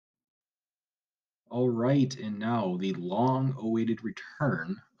All right, and now the long-awaited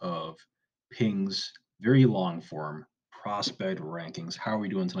return of Ping's very long form prospect rankings. How are we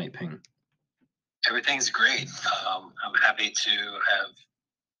doing tonight, Ping? Everything's great. I'm happy to have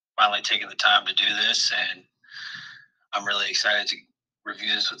finally taken the time to do this, and I'm really excited to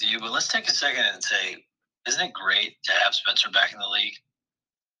review this with you. But let's take a second and say, isn't it great to have Spencer back in the league?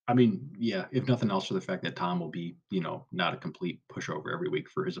 I mean, yeah, if nothing else, for the fact that Tom will be, not a complete pushover every week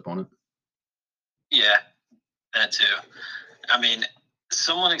for his opponent. Yeah, that too. I mean,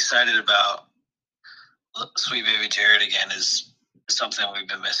 someone excited about Sweet Baby Jared again is something we've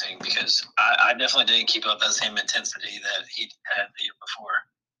been missing because I definitely didn't keep up that same intensity that he had the year before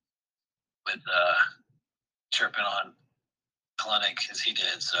with chirping on Clinic as he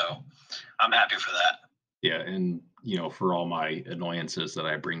did. So I'm happy for that. Yeah, and for all my annoyances that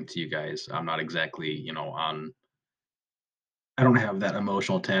I bring to you guys, I'm not exactly, on. I don't have that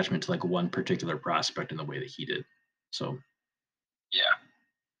emotional attachment to like one particular prospect in the way that he did. So Yeah.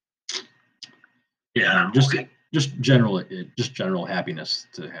 yeah, Yeah. no, just Okay. just general happiness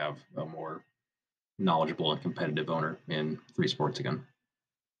to have a more knowledgeable and competitive owner in free sports again.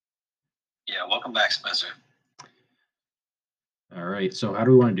 Yeah. Welcome back, Spencer. All right, so how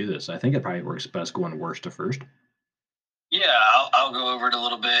do we want to do this? I think it probably works best going worst to first. Yeah, I'll go over it a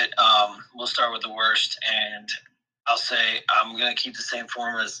little bit. We'll start with the worst, and I'll say I'm going to keep the same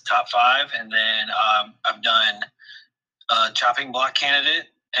form as top five, and then I've done chopping block candidate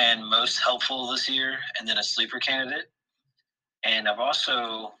and most helpful this year, and then a sleeper candidate. And I've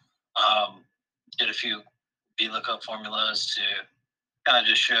also did a few VLOOKUP formulas to kind of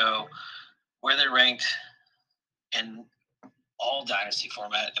just show where they're ranked in all dynasty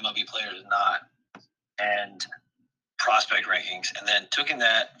format, MLB players not, and prospect rankings, and then took in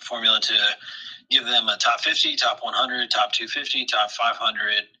that formula to give them a top 50, top 100, top 250, top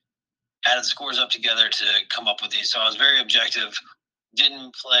 500, added scores up together to come up with these. So I was very objective,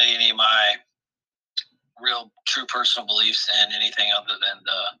 didn't play any of my real true personal beliefs in anything other than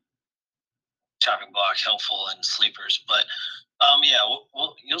the chopping block, helpful, and sleepers. But yeah,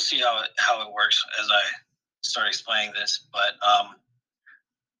 you'll see how it works as I start explaining this. But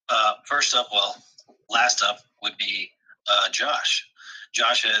first up, last up would be Josh.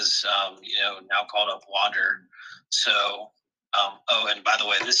 Josh has now called up Wander. So and by the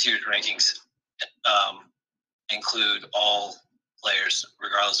way, this year's rankings include all players,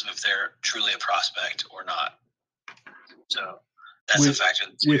 regardless of if they're truly a prospect or not. So that's a factor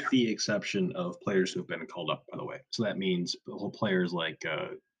with the exception of players who've been called up, by the way. So that means players like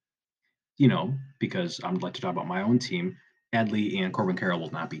because I'd like to talk about my own team, Adley and Corbin Carroll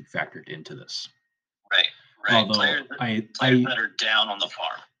will not be factored into this. Right. Although players that are down on the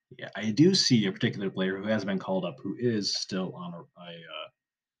farm. Yeah, I do see a particular player who has been called up who is still on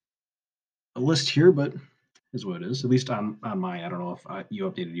a list here, but is what it is. At least on mine. I don't know if you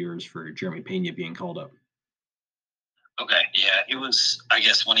updated yours for Jeremy Pena being called up. Okay, yeah, it was. I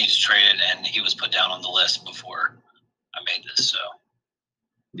guess when he's traded and he was put down on the list before I made this. So,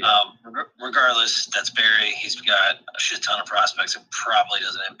 yeah. Regardless, that's Barry. He's got a shit ton of prospects. It probably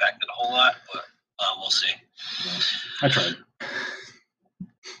doesn't impact it a whole lot, but we'll see. Yeah, I tried.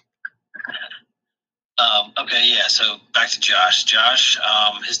 Okay, yeah. So back to Josh. Josh,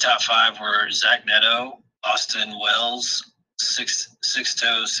 his top five were Zach Neto, Austin Wells,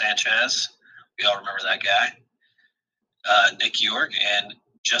 Sixto Sanchez. We all remember that guy. Nick York and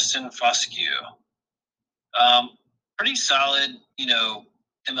Justin Foscue. Pretty solid,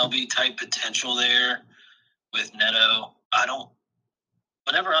 MLB type potential there with Neto.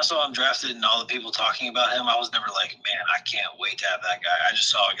 Whenever I saw him drafted and all the people talking about him, I was never like, man, I can't wait to have that guy. I just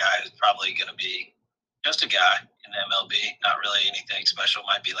saw a guy who's probably going to be just a guy in the MLB, not really anything special.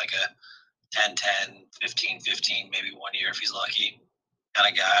 Might be like a 10-10, 15-15, maybe 1 year if he's lucky kind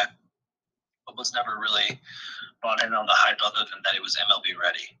of guy. But was never really bought in on the hype other than that he was MLB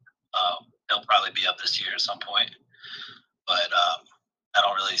ready. He'll probably be up this year at some point. But I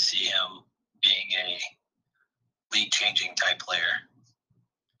don't really see him being a league-changing type player.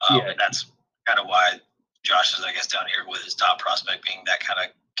 And that's kind of why Josh is, I guess, down here with his top prospect being that kind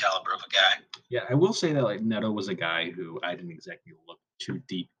of caliber of a guy. Yeah, I will say that like Neto was a guy who I didn't exactly look too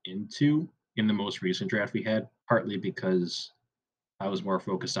deep into in the most recent draft we had, partly because I was more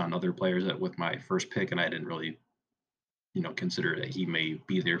focused on other players with my first pick, and I didn't really, consider that he may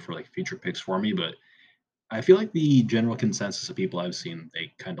be there for like future picks for me. But I feel like the general consensus of people I've seen,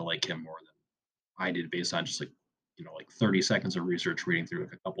 they kind of like him more than I did based on just like, like 30 seconds of research reading through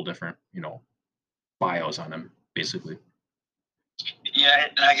like a couple different, bios on him, basically. Yeah,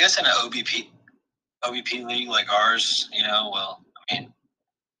 and I guess in an OBP league like ours,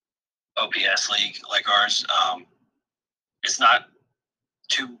 OPS league like ours. It's not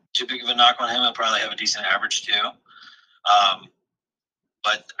too big of a knock on him. He'll probably have a decent average too.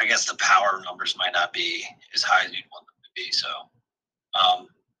 But I guess the power numbers might not be as high as you'd want them to be. So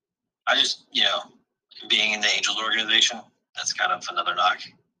I just, being in the Angels organization, that's kind of another knock.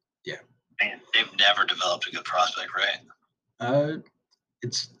 Yeah. And they've never developed a good prospect, right?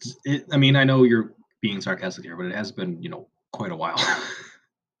 I mean, I know you're being sarcastic here, but it has been, quite a while.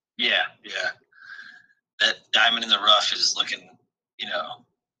 Yeah. That diamond in the rough is looking,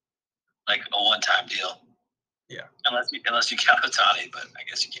 like a one-time deal. Yeah. Unless you count Ohtani, but I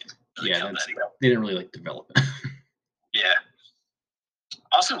guess you can't really count that either. They didn't really develop it. Yeah.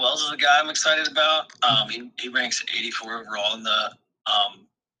 Austin Wells is a guy I'm excited about. He ranks 84 overall in the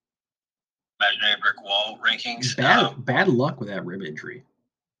imaginary brick wall rankings. Bad luck with that rib injury.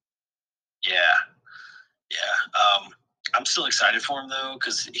 Yeah. I'm still excited for him though,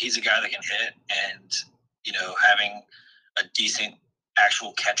 because he's a guy that can hit, and having a decent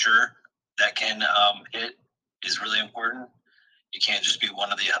actual catcher that can hit is really important. You can't just be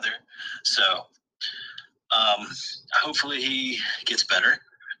one or the other. So hopefully he gets better,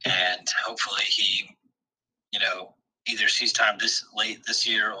 and hopefully he, either sees time late this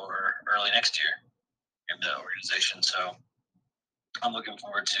year or early next year in the organization. So I'm looking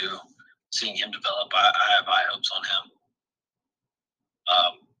forward to seeing him develop. I have high hopes on him.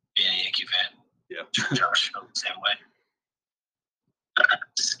 Being a Yankee fan. Yeah. Josh felt the same way.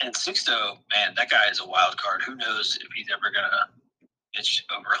 And Sixto, man, that guy is a wild card. Who knows if he's ever going to pitch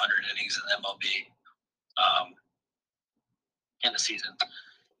over 100 innings in MLB in the season.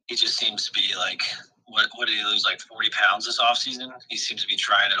 He just seems to be like, what did he lose, like 40 pounds this offseason? He seems to be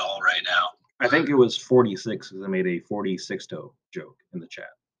trying it all right now. I think it was 46 because I made a 46-toe joke in the chat.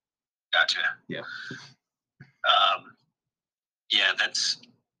 Gotcha. Yeah. Yeah,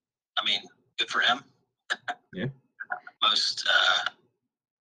 good for him. Yeah. Most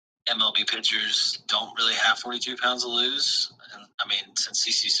MLB pitchers don't really have 42 pounds to lose. And since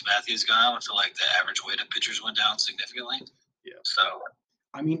CC Sabathia's gone, I feel like the average weight of pitchers went down significantly. Yeah. So,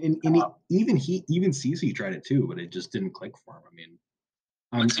 even CC tried it too, but it just didn't click for him.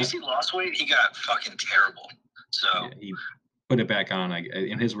 when CC lost weight, he got fucking terrible. So yeah, he put it back on.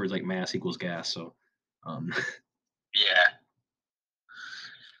 In his words, like mass equals gas. So, yeah.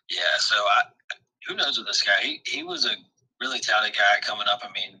 So who knows with this guy? He was a really talented guy coming up.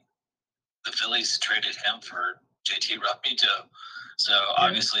 The Phillies traded him for JT Ruppy too. So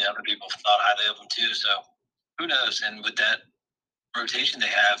obviously other people thought highly of him too. So who knows? And with that rotation they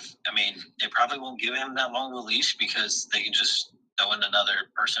have, they probably won't give him that long of a leash because they can just throw in another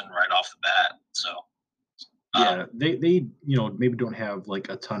person right off the bat. So they maybe don't have like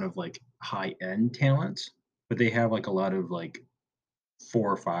a ton of like high end talents, but they have like a lot of like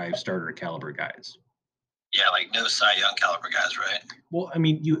 4 or 5 starter caliber guys. Yeah, like no Cy Young caliber guys, right? Well,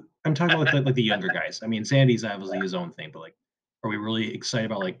 I'm talking about like the younger guys. Sandy's obviously his own thing, but like, are we really excited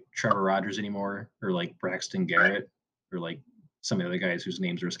about like Trevor Rogers anymore, or like Braxton Garrett, or like some of the other guys whose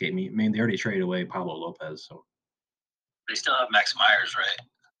names are escaping me? They already traded away Pablo Lopez, so they still have Max Myers, right? I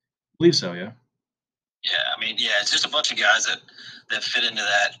believe so, yeah. Yeah, it's just a bunch of guys that fit into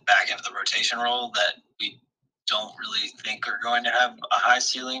that back end of the rotation role that we don't really think are going to have a high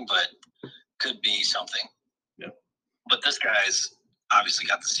ceiling, but could be something. Yeah. But this guy's obviously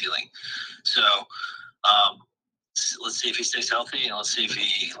got the ceiling. So let's see if he stays healthy, and let's see if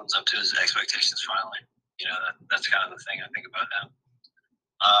he lives up to his expectations finally. That's kind of the thing I think about now.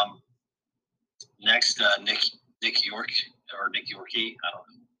 Next, Nick Yorkie, I don't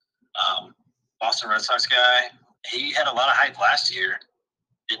know. Boston Red Sox guy. He had a lot of hype last year.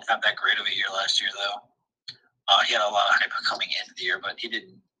 Didn't have that great of a year last year, though. He had a lot of hype coming into the year, but he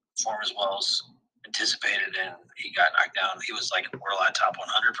didn't perform as well as anticipated, and he got knocked down. He was like a borderline top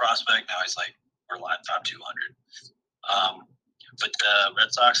 100 prospect. Now he's like borderline top 200. But the Red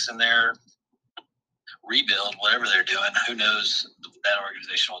Sox in their rebuild, whatever they're doing, who knows what that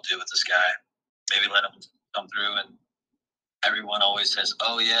organization will do with this guy. Maybe let him come through, and everyone always says,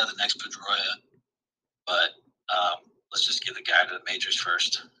 oh, yeah, the next Pedroia. But let's just give the guy to the majors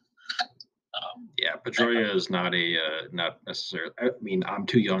first. Pedroia is not necessarily. I'm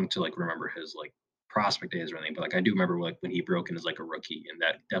too young to like remember his like prospect days or anything, but like I do remember like when he broke in as like a rookie, and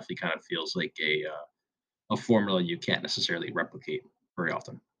that definitely kind of feels like a formula you can't necessarily replicate very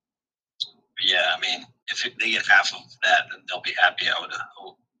often. Yeah, if they get half of that, then they'll be happy. I would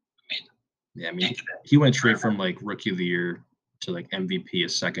hope. He went straight from like rookie of the year to like MVP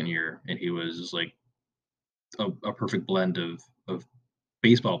his second year, and he was like a perfect blend of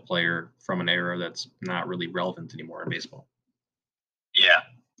baseball player from an era that's not really relevant anymore in baseball. Yeah.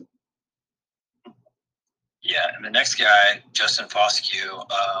 Yeah, and the next guy, Justin Foscue,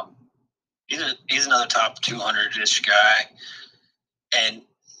 he's another top 200-ish guy, and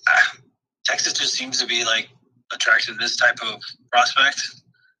Texas just seems to be like attracted to this type of prospect.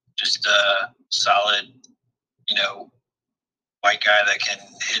 Just a solid, white guy that can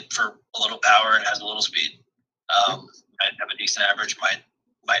hit for a little power and has a little speed. Might have a decent average, might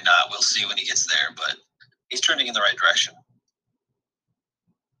not. We'll see when he gets there, but he's trending in the right direction.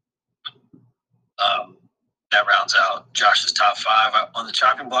 That rounds out Josh's top 5 on the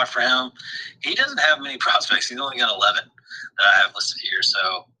chopping block for him. He doesn't have many prospects. He's only got 11 that I have listed here.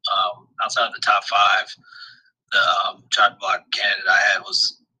 So outside of the top 5, the chopping block candidate I had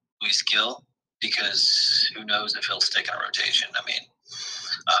was Luis Gill, because who knows if he'll stick in a rotation. I mean,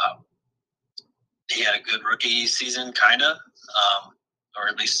 he had a good rookie season, kind of, or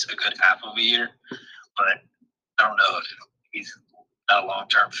at least a good half of a year. But I don't know if he's not a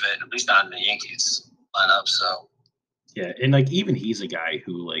long-term fit, at least not in the Yankees lineup. So yeah, and like even he's a guy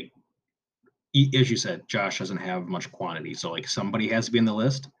who, like, as you said, Josh doesn't have much quantity, so like somebody has to be in the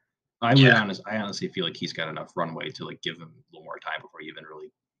list. I honestly feel like he's got enough runway to like give him a little more time before you even really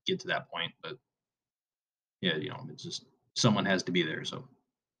get to that point. But yeah, it's just someone has to be there. So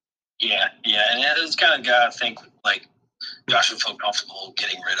yeah, and it's kind of guy I think like Josh would feel comfortable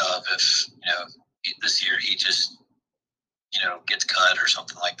getting rid of if this year he just gets cut or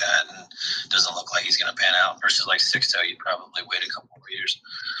something like that and doesn't look like he's going to pan out, versus like Sixto, you'd probably wait a couple more years.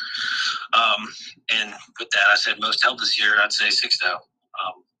 And with that, I said most help this year, I'd say Sixto.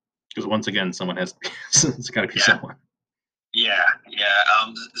 Because once again, someone has it's got to be someone. Yeah.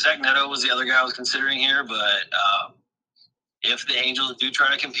 Zach Neto was the other guy I was considering here, but if the Angels do try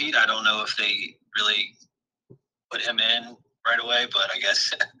to compete, I don't know if they really put him in right away, but I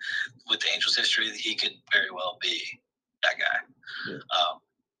guess with the Angels' history, he could very well be that guy.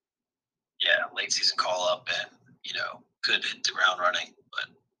 Yeah. Late season call up and, could hit the ground running, but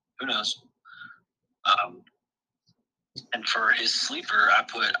who knows? And for his sleeper, I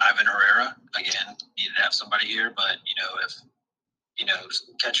put Ivan Herrera. Again, needed to have somebody here, but, if,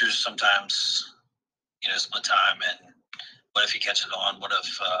 catchers sometimes, split time, and what if he catches on? What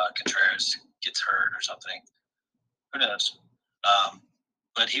if Contreras gets hurt or something? Who knows?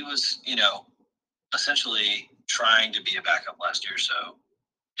 But he was, essentially trying to be a backup last year, so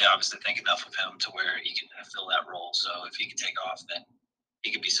they obviously think enough of him to where he can fill that role. So if he can take off, then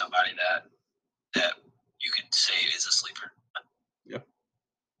he could be somebody that you could say is a sleeper. Yep.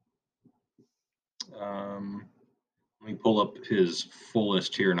 Let me pull up his full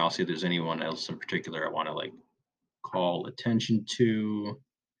list here, and I'll see if there's anyone else in particular I want to like call attention to.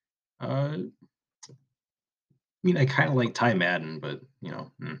 I mean, I kind of like Ty Madden, but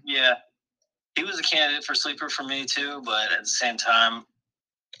Yeah, he was a candidate for sleeper for me too. But at the same time,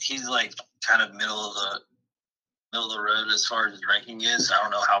 he's like kind of middle of the road as far as his ranking is. I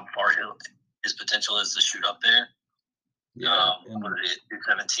don't know how far his potential is to shoot up there. Yeah,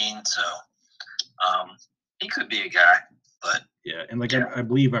 217. So he could be a guy, but yeah, and like I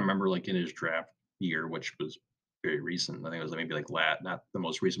believe I remember like in his draft year, which was very recent. I think it was maybe like not the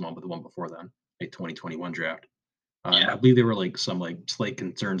most recent one, but the one before then, like 2021 draft. I believe there were like some like slight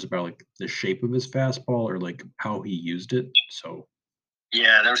concerns about like the shape of his fastball or like how he used it. So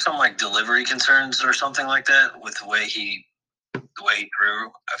yeah, there were some like delivery concerns or something like that with the way he threw,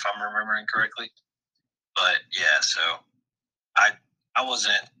 if I'm remembering correctly. But yeah, so I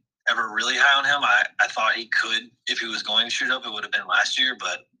wasn't ever really high on him. I thought he could, if he was going to shoot up, it would have been last year,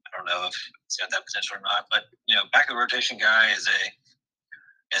 but I don't know if he's got that potential or not. But back of the rotation guy is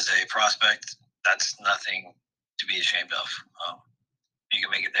a prospect. That's nothing to be ashamed of. If you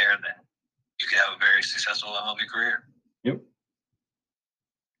can make it there, then you can have a very successful MLB career. Yep.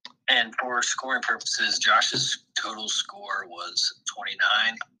 And for scoring purposes, Josh's total score was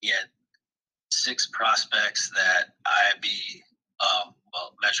 29. He had 6 prospects that IB,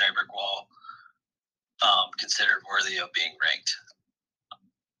 imaginary brick wall, considered worthy of being ranked.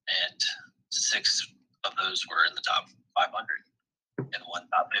 And 6 of those were in the top 500 and 1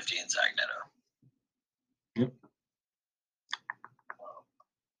 top 50 in Zach Neto. Yep.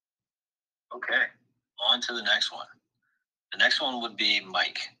 Okay, on to the next one. The next one would be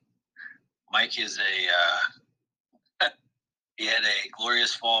Mike. Mike is he had a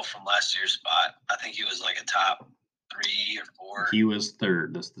glorious fall from last year's spot. I think he was like a top 3 or 4. He was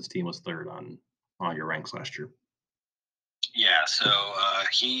third. This team was third on your ranks last year. Yeah, so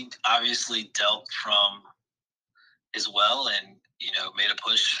he obviously dealt from his well and made a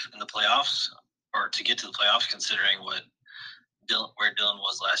push in the playoffs, or to get to the playoffs, considering where Dylan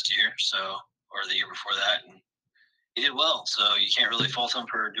was last year, or the year before that, and he did well. So you can't really fault him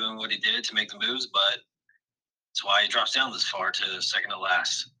for doing what he did to make the moves, but That's why he drops down this far to second to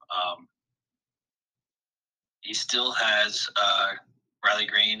last. He still has Riley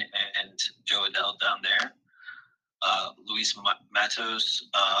Green and Joe Adele down there. Luis Matos,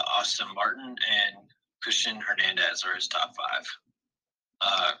 Austin Martin, and Christian Hernandez are his top five.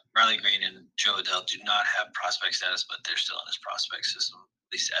 Riley Green and Joe Adele do not have prospect status, but they're still in his prospect system,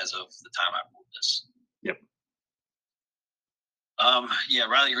 at least as of the time I pulled this. Yep. Yeah,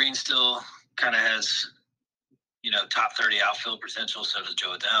 Riley Green still kind of has, top 30 outfield potential. So does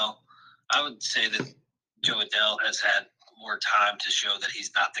Joe Adele. I would say that Joe Adele has had more time to show that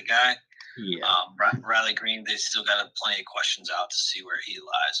he's not the guy. Yeah. Riley Green, they still got plenty of questions out to see where he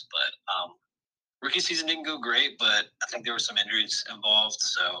lies. But rookie season didn't go great, but I think there were some injuries involved.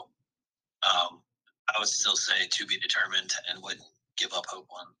 So I would still say to be determined and wouldn't give up hope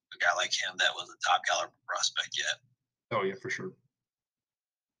on a guy like him that was a top caliber prospect yet. Oh, yeah, for sure.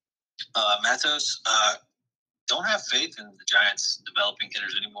 Matos, don't have faith in the Giants developing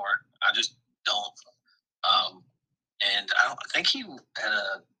hitters anymore. I just don't. And I think he had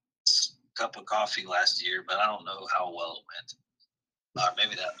a cup of coffee last year, but I don't know how well it went.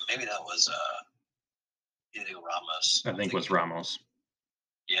 Maybe that was Diego Ramos. I think it was Ramos.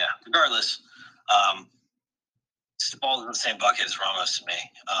 Yeah. Regardless, it's all in the same bucket as Ramos to me.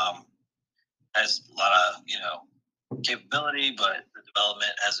 Has a lot of capability, but the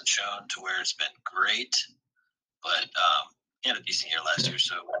development hasn't shown to where it's been great. But he had a decent year last year,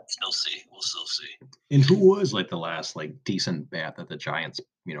 so we'll still see. And who was like the last decent bat that the Giants,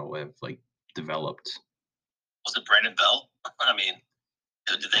 have developed? Was it Brandon Bell? I mean,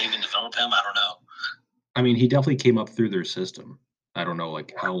 did they even develop him? I don't know. I mean, he definitely came up through their system. I don't know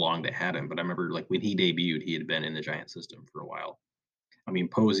how long they had him, but I remember when he debuted, he had been in the Giant system for a while. I mean,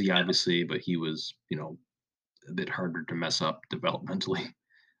 Posey obviously, but he was a bit harder to mess up developmentally.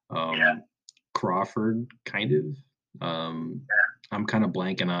 Crawford, kind of. I'm kind of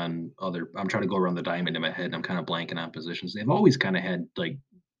blanking on I'm trying to go around the diamond in my head. And I'm kind of blanking on positions. They've always kind of had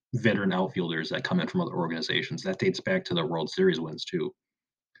veteran outfielders that come in from other organizations. That dates back to the World Series wins too.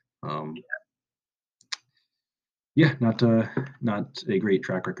 Yeah, not a great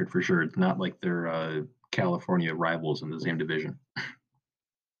track record for sure. It's not like they're California rivals in the same division.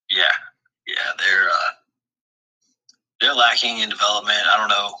 Yeah, they're lacking in development. I don't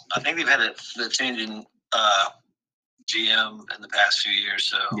know. I think they've had a change in GM in the past few years.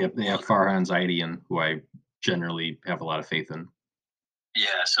 So yep, they have Farhan Zaidian, who I generally have a lot of faith in.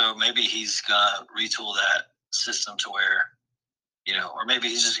 Yeah, so maybe he's gonna retool that system to where, or maybe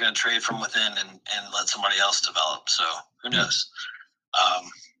he's just gonna trade from within and let somebody else develop. So who knows?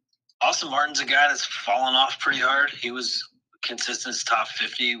 Austin Martin's a guy that's fallen off pretty hard. He was consistent top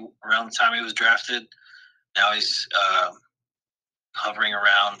 50 around the time he was drafted. Now he's hovering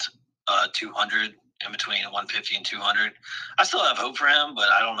around 200, in between 150 and 200. I still have hope for him, but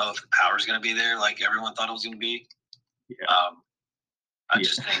I don't know if the power is going to be there like everyone thought it was going to be. Yeah. I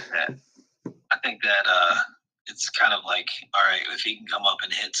think that it's kind of like, all right, if he can come up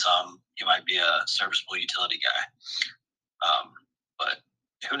and hit some, he might be a serviceable utility guy. But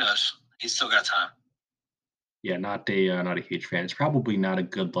who knows? He's still got time. Yeah, not a huge fan. It's probably not a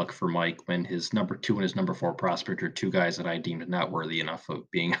good look for Mike when his number 2 and his number 4 prospect are two guys that I deemed not worthy enough of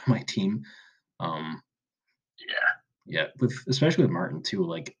being on my team. Yeah, especially with Martin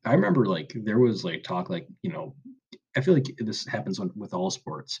too. I remember there was talk I feel like this happens with all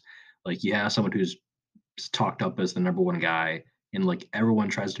sports. You have someone who's talked up as the number 1 guy, and everyone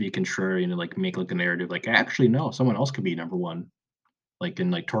tries to be contrarian and make a narrative. Actually, no, someone else could be number 1.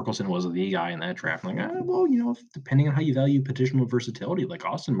 Torkelson was the guy in that draft. Well, depending on how you value positional versatility,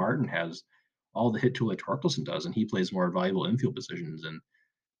 Austin Martin has all the hit tool like Torkelson does, and he plays more valuable infield positions. And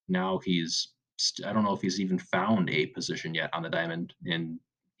now I don't know if he's even found a position yet on the diamond, and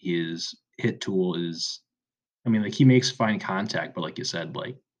his hit tool is, he makes fine contact, but like you said,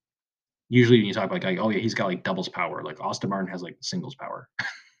 usually when you talk about oh yeah, he's got doubles power. Austin Martin has singles power.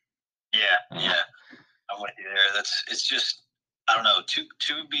 Yeah, I'm with you there. It's just, I don't know,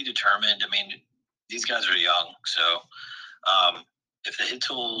 to be determined. These guys are young, so if the hit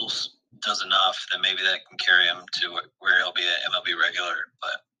tools does enough, then maybe that can carry him to where he'll be an MLB regular.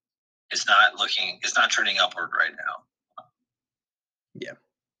 But it's not trending upward right now. Yeah.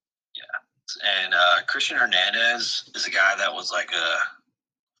 And Christian Hernandez is a guy that was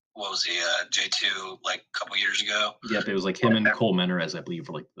what was he, J2 a couple years ago? Yep, it was him and Cole Menarez, I believe,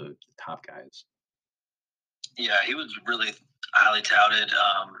 were the top guys. Yeah, he was really highly touted.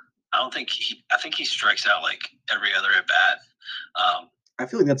 I think he strikes out every other at bat. I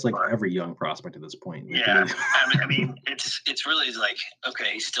feel like that's like But every young prospect at this point. Like the yeah, way I mean, it's really like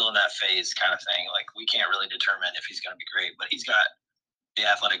okay, he's still in that phase kind of thing. Like we can't really determine if he's going to be great, but he's got the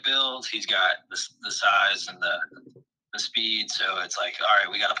athletic build, he's got the size and the speed. So it's like, all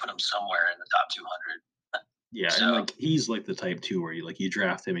right, we got to put him somewhere in the top 200. yeah, and So like he's like the type too where you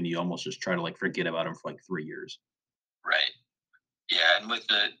draft him and you almost just try to like forget about him for like 3 years. right, yeah, and with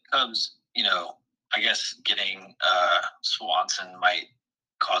the Cubs, I guess getting Swanson might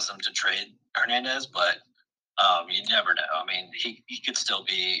cause them to trade Hernandez, but you never know. I mean, he could still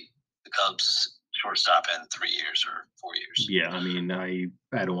be the Cubs shortstop in 3 years or 4 years. Yeah, I mean,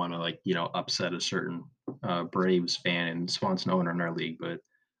 I don't want to like upset a certain Braves fan and Swanson owner in our league, but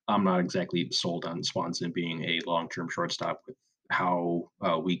I'm not exactly sold on Swanson being a long-term shortstop with how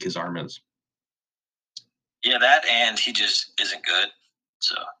weak his arm is. Yeah, that and he just isn't good.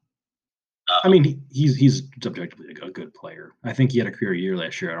 So I mean, he's objectively a good player. I think he had a career year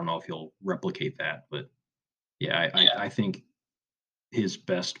last year. I don't know if he'll replicate that, but yeah, yeah, I think his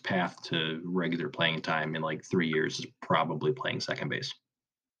best path to regular playing time in like 3 years is probably playing second base.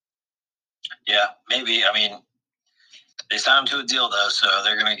 yeah, maybe. I mean, they signed him to a deal though, so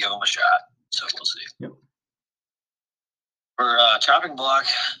they're going to give him a shot. So we'll see. Yep. For chopping block,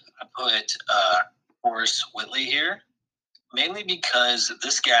 I put Horace Whitley here, mainly because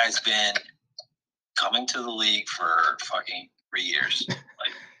this guy's been coming to the league for fucking 3 years.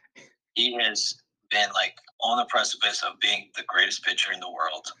 Like he has been like on the precipice of being the greatest pitcher in the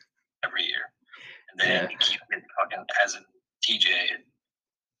world every year, and then Yeah. he keeps getting fucking has a TJ and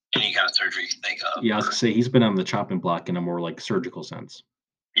any kind of surgery you can think of. Yeah, I was gonna say he's been on the chopping block in a more like surgical sense.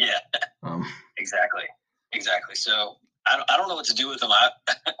 Yeah, Um, exactly, exactly. So I don't know what to do with him. I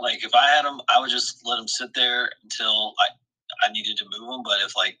like if I had him, I would just let him sit there until I needed to move him. But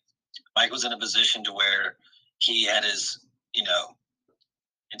if like Mike was in a position to where he had his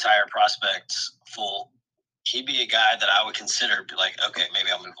entire prospects full, he'd be a guy that I would consider be like, okay, maybe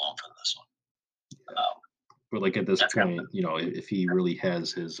I'll move on from this one. but like at this That's kind point, of if he really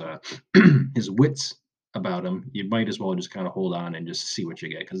has his his wits about him, you might as well just kind of hold on and just see what you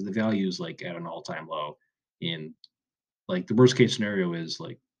get because the value is like at an all-time low. In like the worst case scenario is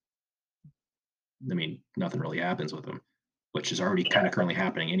like, I mean, nothing really happens with him, which is already kind of currently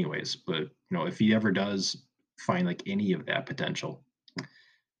happening anyways. But if he ever does find like any of that potential,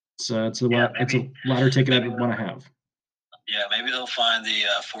 it's a yeah, lot. It's a ladder ticket I'd maybe want to have. yeah, maybe they'll find the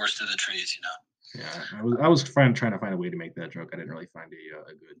forest through the trees. Yeah, I was trying to find a way to make that joke. I didn't really find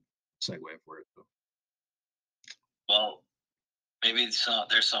a good segue for it. So. Well, maybe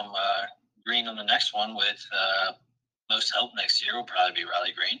there's some green on the next one with most help next year will probably be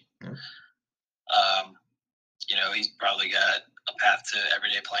Riley Green. Yeah. He's probably got a path to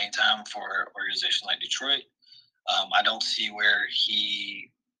everyday playing time for an organization like Detroit. I don't see where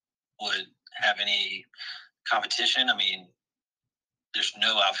he would have any competition. I mean, there's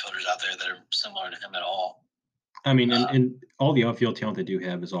no outfielders out there that are similar to him at all. I mean, and all the outfield talent they do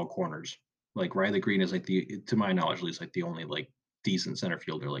have is all corners. Like Riley Green is like to my knowledge, at least like the only like decent center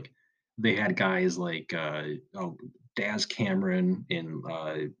fielder. Like they had guys like Daz Cameron and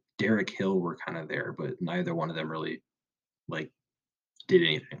Derek Hill were kind of there, but neither one of them really like did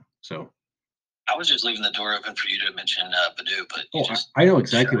anything. So I was just leaving the door open for you to mention Badu, but you just I know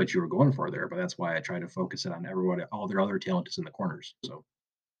exactly what you were going for there, but that's why I try to focus it on everyone. All their other talent is in the corners. So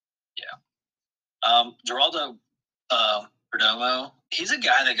yeah. Geraldo Perdomo, he's a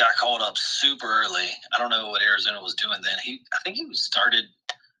guy that got called up super early. I don't know what Arizona was doing then. I think he was started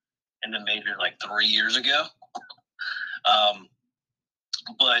in the major like 3 years ago,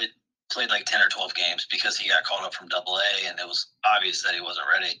 but played like 10 or 12 games because he got called up from AA, and it was obvious that he wasn't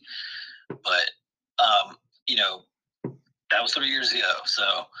ready. But that was 3 years ago. So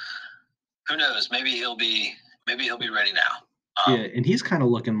who knows? Maybe he'll be ready now. yeah, and he's kind of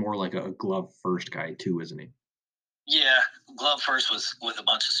looking more like a glove first guy too, isn't he? Yeah, glove first was with a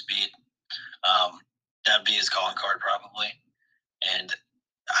bunch of speed. That'd be his calling card probably. And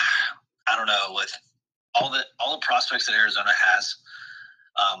I don't know, with all the prospects that Arizona has,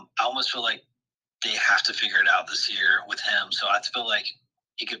 I almost feel like they have to figure it out this year with him. So I feel like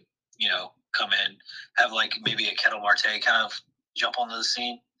he could, come in, have like maybe a Kettle Marte kind of jump onto the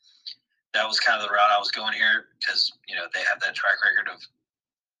scene. That was kind of the route I was going here because they have that track record of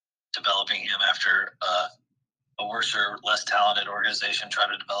developing him after a worse or less talented organization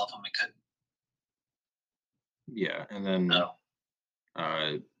tried to develop him and could. Yeah, and then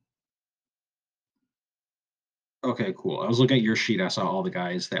So, okay, cool. I was looking at your sheet. I saw all the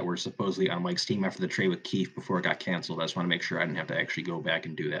guys that were supposedly on Mike's team after the trade with Keefe before it got canceled. I just want to make sure I didn't have to actually go back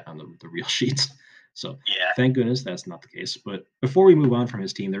and do that on the real sheets. So Yeah. thank goodness that's not the case. But before we move on from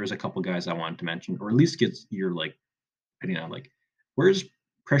his team, there is a couple guys I wanted to mention, or at least get your like opinion on like where's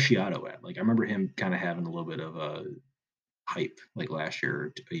Preciado at? Like I remember him kind of having a little bit of a hype like last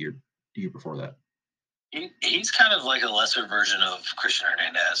year or year before that. He's kind of like a lesser version of Christian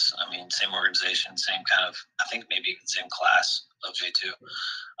Hernandez. I mean, same organization, same kind of, I think maybe same class of J2.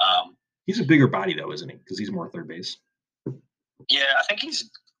 He's a bigger body though, isn't he? Because he's more third base. Yeah, I think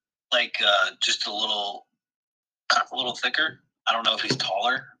he's like just a little thicker. I don't know if he's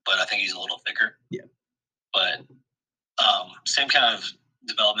taller, but I think he's a little thicker. Yeah. But same kind of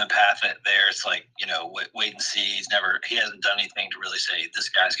development path there. It's like, wait and see. He hasn't done anything to really say this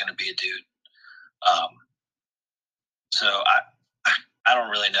guy's going to be a dude. So I don't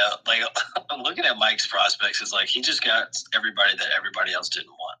really know. Like looking at Mike's prospects is like he just got everybody that everybody else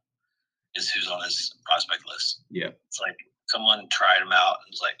didn't want is who's on his prospect list. Yeah. It's like someone tried him out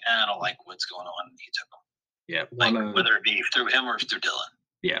and was like, I don't like what's going on. And he took him. Yeah. Like whether it be through him or through Dylan.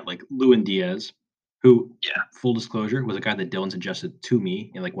 Yeah, like Lewin Diaz, who, yeah, full disclosure, was a guy that Dylan suggested to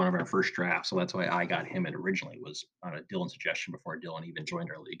me in like one of our first drafts. So that's why I got him in originally, was on a Dylan suggestion before Dylan even joined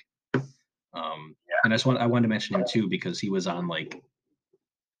our league. And I wanted to mention him too because he was on like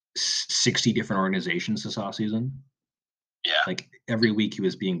 60 different organizations this offseason. Yeah. Like every week he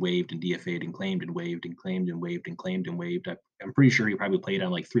was being waived and DFA'd and claimed and waived and claimed and waived and claimed and waived. I'm pretty sure he probably played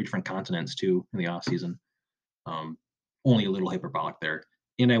on like 3 different continents too in the offseason. Only a little hyperbolic there.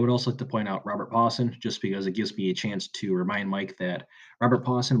 And I would also like to point out Robert Pawson, just because it gives me a chance to remind Mike that Robert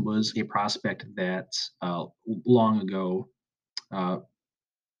Pawson was a prospect that long ago.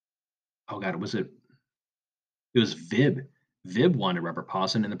 It was Vib. Vib wanted Robert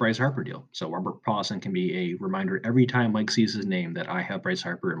Pawson in the Bryce Harper deal. So Robert Pawson can be a reminder every time Mike sees his name that I have Bryce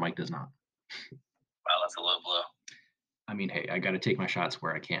Harper and Mike does not. Wow, that's a low blow. I mean, hey, I got to take my shots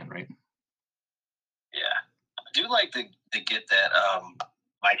where I can, right? Yeah. I do like to get that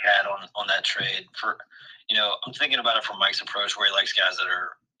Mike had on that trade for, I'm thinking about it from Mike's approach where he likes guys that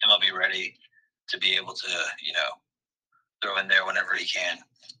are MLB ready to be able to, throw in there whenever he can.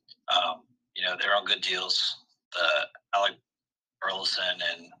 They're on good deals. Alec Burleson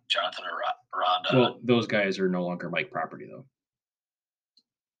and Jonathan Aranda. Well, those guys are no longer Mike property, though.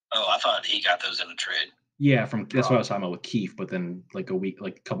 Oh, I thought he got those in a trade. Yeah, that's what I was talking about with Keefe. But then, like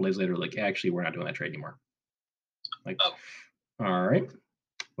a couple days later, like actually, we're not doing that trade anymore. Like, all right,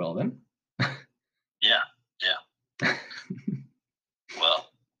 well then. Yeah.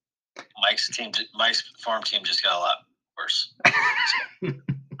 Well, Mike's farm team just got a lot worse.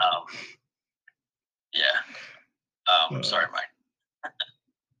 Yeah. Sorry, Mike.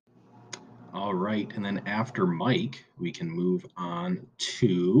 All right, and then after Mike, we can move on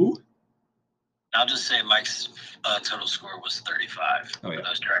to. I'll just say Mike's total score was 35 for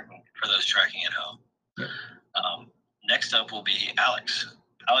those tracking at home. Yep. Next up will be Alex.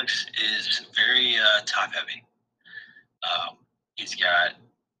 Alex is very top heavy. He's got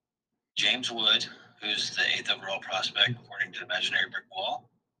James Wood, who's the 8th overall prospect according to Imaginary Brick Wall.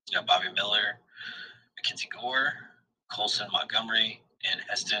 He's got Bobby Miller, Mackenzie Gore, Colson Montgomery, and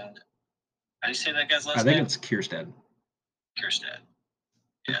Heston. How do you say that guy's last name? I think it's Kierstead.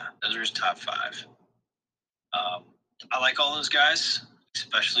 Yeah, those are his top 5. I like all those guys,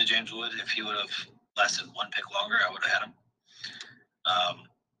 especially James Wood. If he would have lasted one pick longer, I would have had him.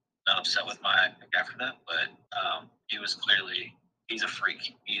 Not upset with my pick after that, but he's a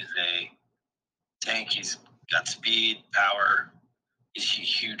freak. He's a tank. He's got speed, power. He's a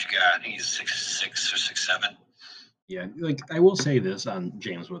huge guy. I think he's 6'6" or 6'7". Yeah, like I will say this on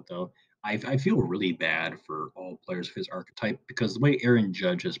James Wood though. I feel really bad for all players of his archetype because the way Aaron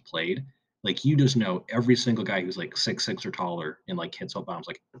Judge has played, like you just know every single guy who's like 6'6" or taller and like hits home bombs,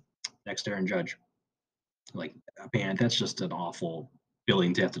 like next Aaron Judge. Like, man, that's just an awful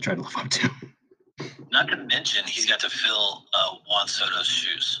feeling to have to try to live up to. Not to mention, he's got to fill Juan Soto's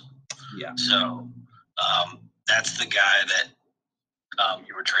shoes. Yeah. So that's the guy that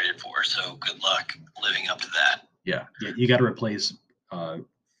you were traded for. So good luck living up to that. Yeah, you got to replace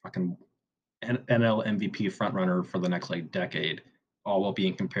fucking NL MVP frontrunner for the next like decade, all while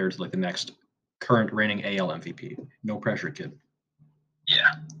being compared to like the next current reigning AL MVP. No pressure, kid.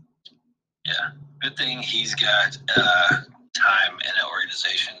 Yeah. Good thing he's got time in an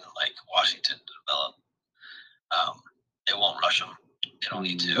organization like Washington to develop. They won't rush him. They don't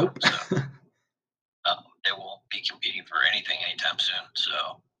need to. Nope. So, they won't be competing for anything anytime soon.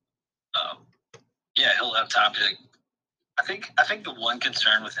 So, he'll have time to. I think the one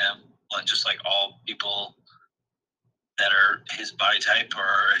concern with him, just like all people that are his body type,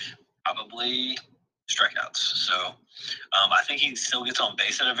 are probably strikeouts. So, I think he still gets on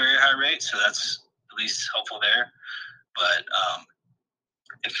base at a very high rate. So that's least hopeful there. But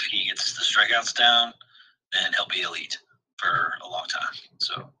if he gets the strikeouts down, then he'll be elite for a long time.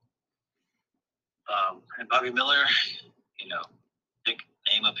 So, and Bobby Miller,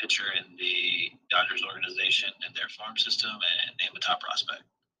 name a pitcher in the Dodgers organization and their farm system, and name a top prospect.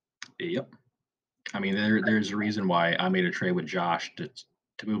 Yep. I mean, there's a reason why I made a trade with Josh to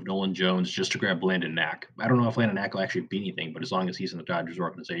move Nolan Jones just to grab Landon Knack. I don't know if Landon Knack will actually be anything, but as long as he's in the Dodgers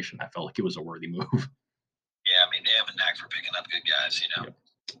organization, I felt like it was a worthy move. Yeah, I mean, they have a knack for picking up good guys,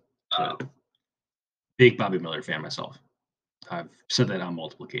 Yep. Big Bobby Miller fan myself. I've said that on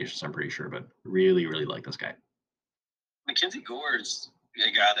multiple occasions, I'm pretty sure, but really, really like this guy. Mackenzie Gore is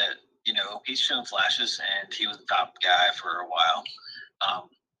a guy that, he's shown flashes, and he was the top guy for a while.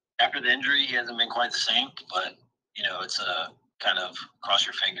 After the injury, he hasn't been quite the same, but, it's a kind of cross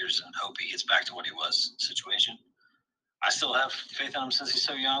your fingers and hope he gets back to what he was situation. I still have faith in him since he's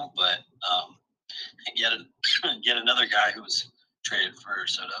so young, but yet another guy who was traded for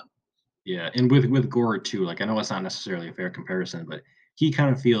Soto. Yeah, and with Gore too, like I know it's not necessarily a fair comparison, but he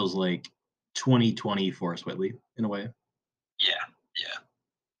kind of feels like 2020 Forrest Whitley in a way. Yeah.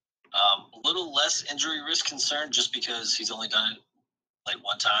 A little less injury risk concern just because he's only done it like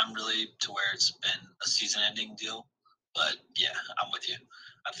one time really to where it's been a season-ending deal. But yeah, I'm with you.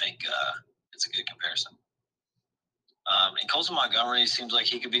 I think it's a good comparison. And Colson Montgomery seems like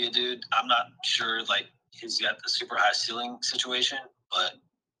he could be a dude. I'm not sure like he's got the super high ceiling situation, but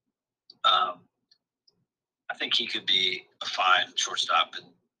I think he could be a fine shortstop in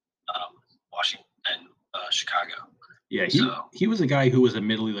Washington and Chicago. Yeah, he was a guy who was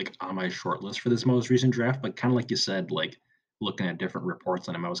admittedly like on my short list for this most recent draft, but kind of like you said, like looking at different reports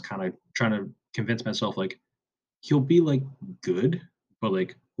on him, I was kind of trying to convince myself like he'll be like good, but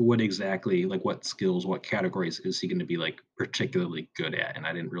like what exactly, like what skills, what categories is he going to be like particularly good at? And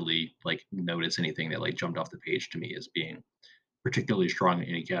I didn't really like notice anything that like jumped off the page to me as being particularly strong in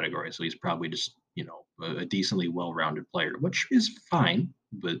any category. So he's probably just a decently well-rounded player, which is fine,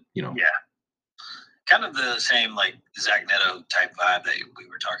 but yeah. Kind of the same like Zach Neto type vibe that we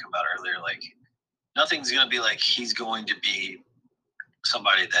were talking about earlier. Like nothing's going to be like he's going to be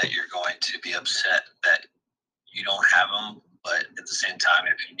somebody that you're going to be upset that you don't have him. But at the same time,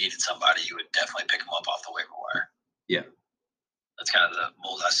 if you needed somebody, you would definitely pick him up off the waiver wire. Yeah. That's kind of the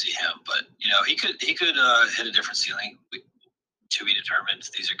mold I see him. But, he could hit a different ceiling to be determined.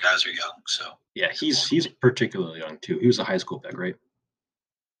 These guys are young. So yeah, he's particularly young too. He was a high school pick, right?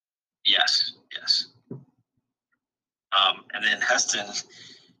 Yes. And then Heston,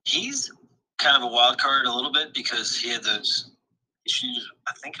 he's kind of a wild card a little bit because he had those issues.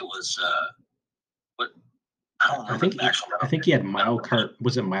 I think it was I don't remember the actual. I think he had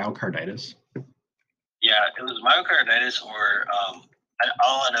was it myocarditis? Yeah, it was myocarditis, or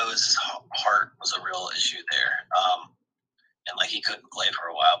all I know is his heart was a real issue there, and like he couldn't play for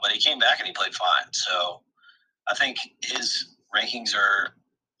a while, but he came back and he played fine. So I think his rankings are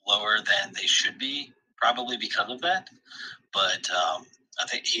lower than they should be, probably because of that. But I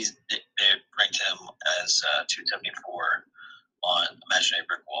think they ranked him as 274 on Imaginary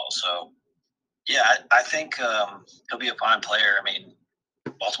Brick Wall. So yeah, I think he'll be a fine player. I mean,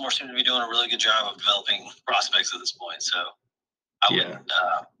 Baltimore seems to be doing a really good job of developing prospects at this point. So I wouldn't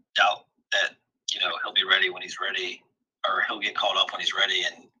doubt that, he'll be ready when he's ready, or he'll get called up when he's ready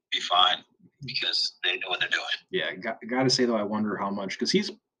and be fine because they know what they're doing. Yeah, got to say, though, I wonder how much, because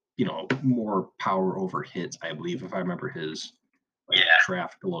he's, more power over hits, I believe, if I remember his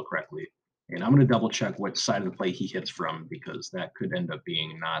draft a little correctly. And I'm going to double check what side of the plate he hits from, because that could end up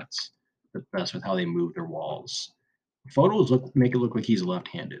being not the best with how they move their walls. Photos make it look like he's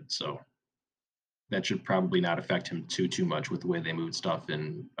left-handed, so that should probably not affect him too much with the way they moved stuff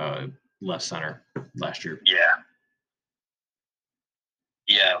in left center last year. Yeah.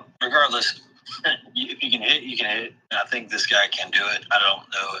 Regardless, if you can hit, you can hit. I think this guy can do it. I don't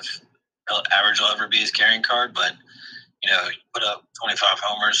know if average will ever be his carrying card, but put up 25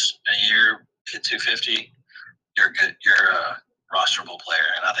 homers a year, hit 250. You're good. You're a rosterable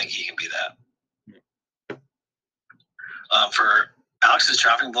player, and I think he can be that. For Alex's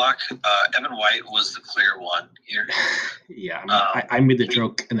chopping block, Evan White was the clear one here. Yeah, I made the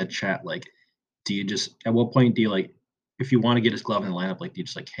joke in the chat, like, do you just, at what point do you, like, if you want to get his glove in the lineup, like, do you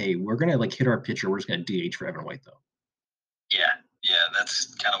just, like, hey, we're going to, like, hit our pitcher, we're just going to DH for Evan White, though? Yeah,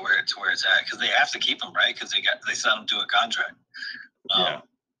 that's kind of where it's at, because they have to keep him, right? Because they signed him to a contract.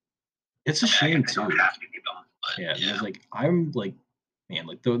 It's a shame, too. They have to keep him, but, because, like, I'm, like, man,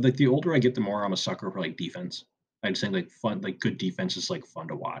 like, the older I get, the more I'm a sucker for, like, defense. I just think, like, fun, like, good defense is, like, fun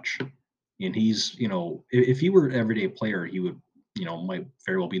to watch. And he's, if he were an everyday player, he would might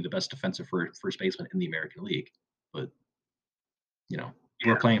very well be the best defensive first baseman in the American League. But we're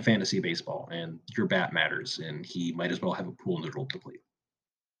Yeah. playing fantasy baseball, and your bat matters, and he might as well have a pool noodle to play.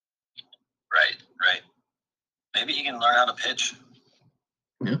 Right. Right. Maybe he can learn how to pitch.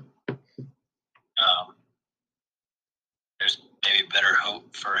 Yeah. There's maybe better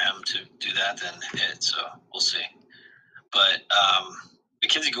hope for him to do that than hit, so we'll see. But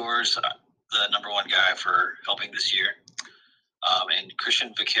Mackenzie Gore's the number one guy for helping this year. And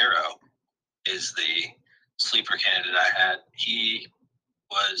Christian Vaquero is the sleeper candidate I had. He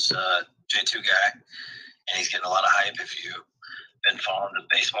was a J2 guy, and he's getting a lot of hype. If you've been following the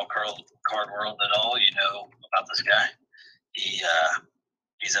baseball card world at all, you know about this guy. He's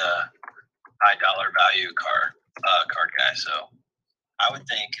a high dollar value card guy. So I would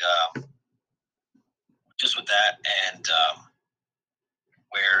think just with that and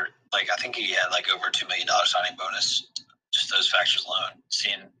where I think he had over $2 million signing bonus, just those factors alone.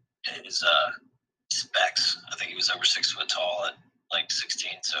 Seeing his specs, I think he was over 6 foot tall at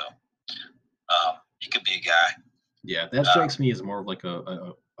 16. So he could be a guy. Yeah, that strikes me as more of like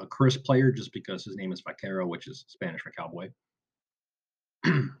a Chris player, just because his name is Vaquero, which is Spanish for cowboy.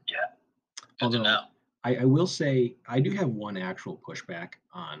 Yeah. Although I will say I do have one actual pushback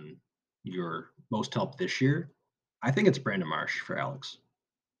on your most help this year. I think it's Brandon Marsh for Alex.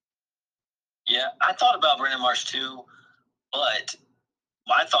 Yeah, I thought about Brandon Marsh too, but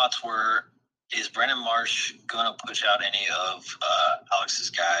my thoughts were, is Brandon Marsh going to push out any of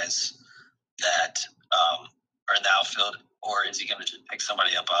Alex's guys that are in the outfield, or is he going to just pick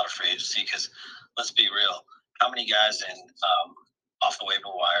somebody up out of free agency? Because let's be real, how many guys in off the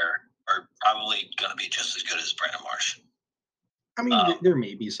waiver wire are probably going to be just as good as Brandon Marsh? I mean, there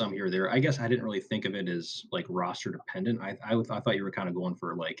may be some here or there. I guess I didn't really think of it as roster dependent. I thought you were kind of going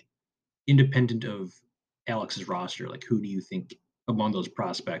for independent of Alex's roster. Who do you think among those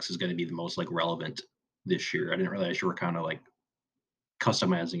prospects is going to be the most relevant this year? I didn't realize you were kind of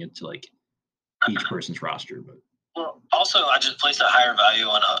customizing it to each person's roster. But also, I just placed a higher value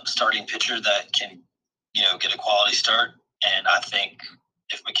on a starting pitcher that can, get a quality start. And I think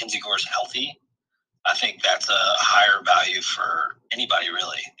if Mackenzie Gore's healthy, I think that's a higher value for anybody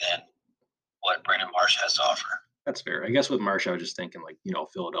really than what Brandon Marsh has to offer. That's fair. I guess with Marsh, I was just thinking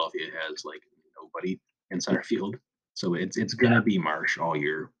Philadelphia has nobody in center field, so it's gonna be Marsh all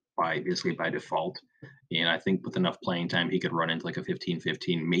year basically by default. And I think with enough playing time, he could run into a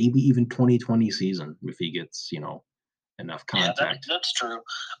 15-15, maybe even 20-20 season if he gets enough contact. Yeah, that's true.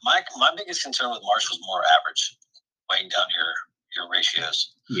 My biggest concern with Marsh was more average, weighing down your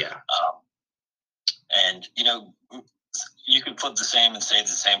ratios. Yeah. And you could put the same and say the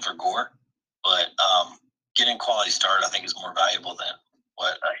same for Gore, but getting quality start I think is more valuable than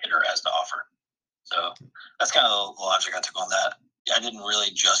what a hitter has to offer. So that's kind of the logic I took on that. I didn't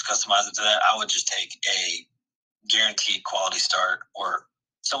really just customize it to that. I would just take a guaranteed quality start, or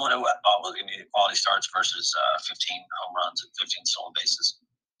someone who I thought was going to get quality starts versus 15 home runs and 15 stolen bases.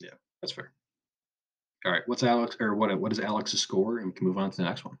 Yeah, that's fair. All right, what is Alex's score, and we can move on to the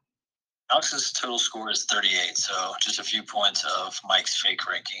next one. Alex's total score is 38, so just a few points of Mike's fake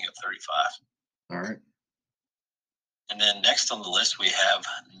ranking of 35. All right. And then next on the list, we have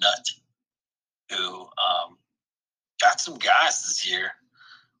Nut, who got some guys this year.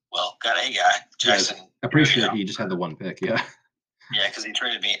 Well, got a guy, Jackson. Yeah, I'm pretty sure he just had the one pick, yeah. Yeah, because he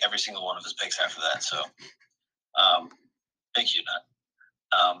traded me every single one of his picks after that. So thank you,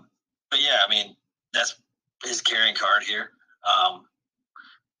 Nut. But yeah, I mean, that's his carrying card here.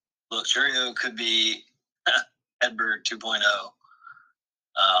 Look, Churio could be Edberg 2.0,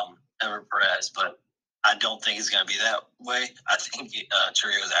 Edward Perez, but I don't think he's going to be that way. I think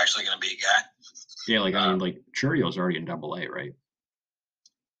Churio is actually going to be a guy. Yeah, Churio's already in AA, right?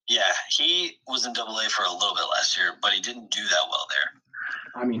 Yeah, he was in AA for a little bit last year, but he didn't do that well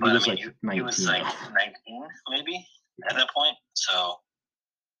there. I mean, he was 19. He was 19 maybe at that point, so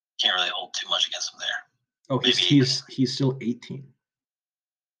can't really hold too much against him there. Oh, he's still 18.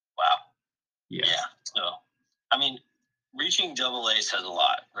 Wow. Yeah. Yeah. So, I mean, reaching AA says a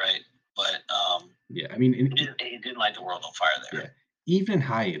lot, right? But yeah, I mean, he didn't light the world on fire there. Yeah. Even in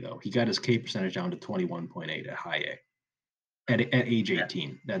high A, though, he got his K percentage down to 21.8 at high A. At age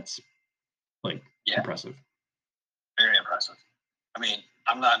 18, that's impressive. Very impressive. I mean,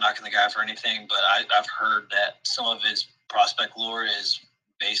 I'm not knocking the guy for anything, but I've heard that some of his prospect lore is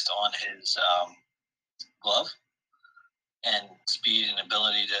based on his glove and speed and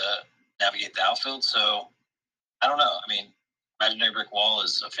ability to navigate the outfield. So I don't know. I mean, Imaginary Brick Wall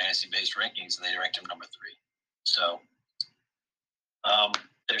is a fantasy-based rankings, and they ranked him number 3. So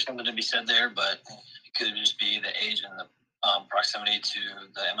there's something to be said there, but it could just be the age and the proximity to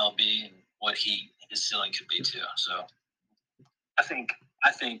the MLB and what his ceiling could be too. So I think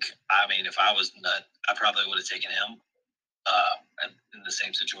I mean if I was nut, I probably would have taken him in the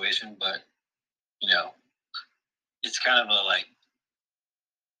same situation. But you know, it's kind of a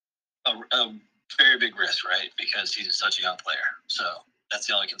very big risk, right? Because he's such a young player. So that's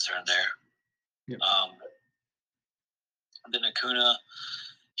the only concern there. Yep. Then Acuna,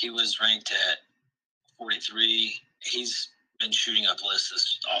 he was ranked at 43. He's been shooting up lists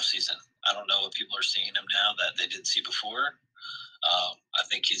this offseason. I don't know if people are seeing him now that they didn't see before. I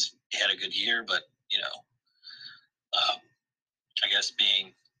think he had a good year, but I guess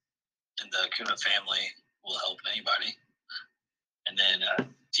being in the Acuna family will help anybody. And then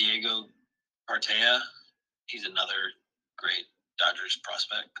Diego Partea, he's another great Dodgers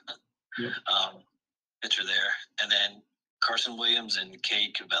prospect. Yep. Pitcher there. And then Carson Williams and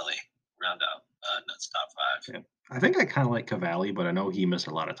Cade Cavalli round out Nuts top 5. Yeah. I think I kind of like Cavalli, but I know he missed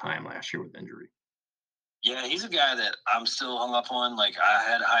a lot of time last year with injury. Yeah, he's a guy that I'm still hung up on. Like, I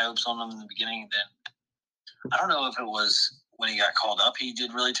had high hopes on him in the beginning. Then I don't know if it was when he got called up he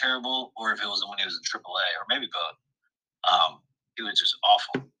did really terrible, or if it was when he was in AAA, or maybe both. He was just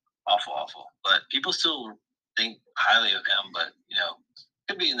awful. But people still think highly of him. But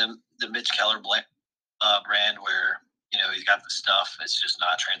could be in the Mitch Keller brand where he's got the stuff. It's just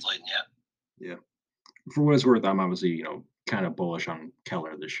not translating yet. Yeah. For what it's worth, I'm obviously kind of bullish on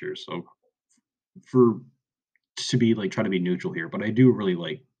Keller this year. So to be try to be neutral here, but I do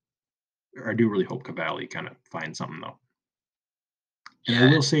really hope Cavalli kind of finds something though. And I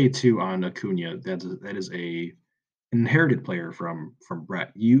will say too on Acuna, that is a inherited player from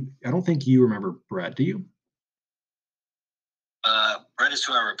Brett. I don't think you remember Brett, do you? Brett is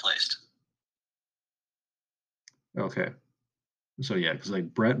who I replaced. Okay. So yeah, because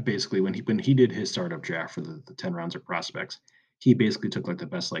Brett basically when he did his startup draft for the 10 rounds of prospects, he basically took the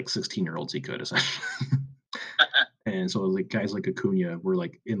best 16-year-olds he could essentially. And so guys like Acuna were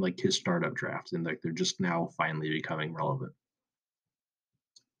in his startup draft, and they're just now finally becoming relevant.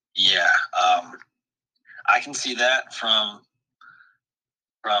 Yeah, I can see that from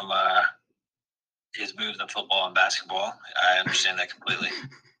his moves in football and basketball. I understand that completely.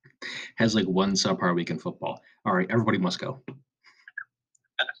 Has one subpar week in football. All right, everybody must go.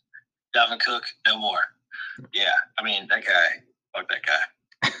 Dalvin Cook, no more. Yeah, I mean that guy. Fuck that guy.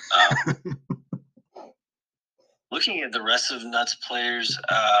 Looking at the rest of Nuts players,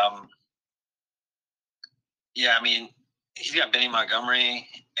 yeah, I mean he's got Benny Montgomery,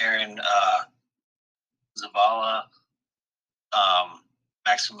 Aaron Zavala,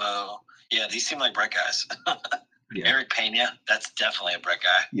 Maximo. Yeah, these seem like Brett guys. Yeah. Eric Pena, that's definitely a Brett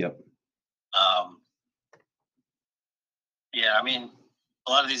guy. Yep. Yeah, I mean,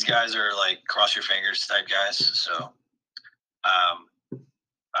 a lot of these guys are cross your fingers type guys. So I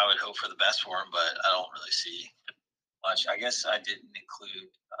would hope for the best for him, but I don't really see much. I guess I didn't include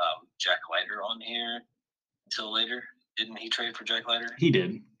Jack Leiter on here until later. Didn't he trade for Jack Leiter? He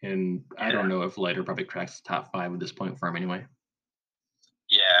did, and yeah. I don't know if Leiter probably cracks the top 5 at this point for him anyway.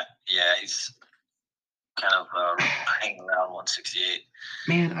 Yeah, he's kind of hanging around 168.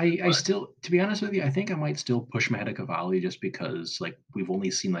 Man, I still, to be honest with you, I think I might still push him ahead of Cavalli just because we've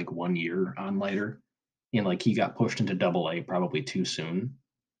only seen 1 year on Leiter, and he got pushed into AA probably too soon.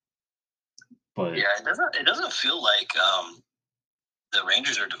 But yeah, it doesn't feel like the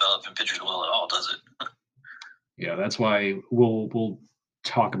Rangers are developing pitchers well at all, does it? Yeah, that's why we'll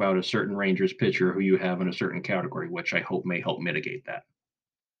talk about a certain Rangers pitcher who you have in a certain category, which I hope may help mitigate that.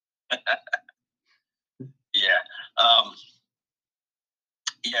 Yeah.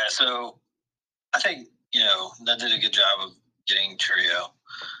 Yeah, so I think, that did a good job of getting Churio.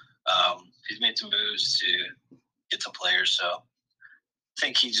 He's made some moves to get some players, so I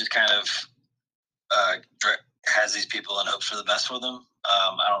think he just kind of has these people and hopes for the best for them.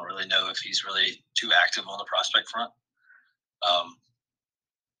 I don't really know if he's really too active on the prospect front.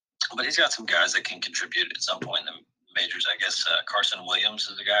 But he's got some guys that can contribute at some point in the majors. I guess Carson Williams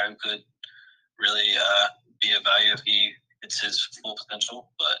is a guy who could really be of value if he hits his full potential.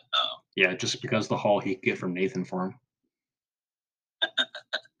 But yeah, just because the haul he could get from Nathan for him.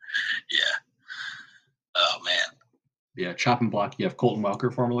 Yeah. Oh man. Yeah, chop and block. You have Colton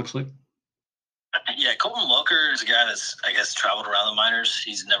Welker for him. It looks like. Yeah, Colton Welker is a guy that's, I guess, traveled around the minors.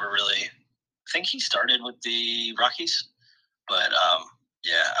 He's never really. I think he started with the Rockies, but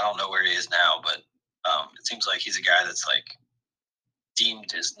yeah, I don't know where he is now. But it seems like he's a guy that's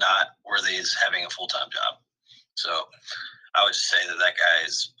deemed as not worthy as having a full-time job. So I would just say that guy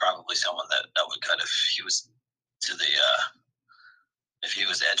is probably someone that would cut if he was if he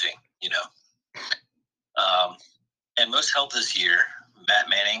was edging, And most help this year, Matt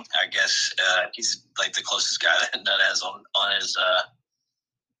Manning. I guess he's like the closest guy that has on his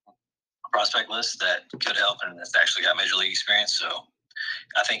prospect list that could help, and that's actually got major league experience. So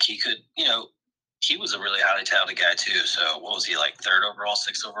I think he could. He was a really highly talented guy too. So what was he, like, third overall,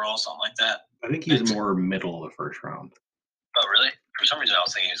 sixth overall, something like that? I think he's more middle of the first round. Oh, really? For some reason, I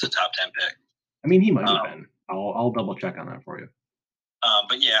was thinking he was a top 10 pick. I mean, he might have been. I'll double check on that for you.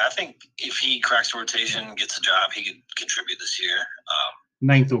 But yeah, I think if he cracks the rotation, gets a job, he could contribute this year.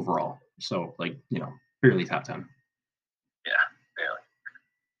 Ninth overall, so fairly top 10. Yeah, barely.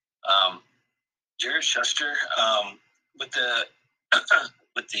 Jared Shuster, with the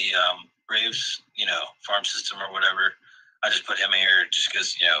Braves, farm system or whatever. I just put him here just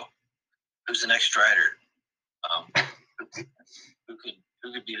because who's the next Strider? Who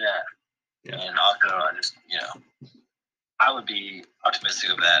could be that? Yeah. And also, I just I would be optimistic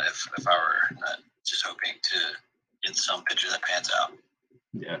of that if I were just hoping to get some pitcher that pans out.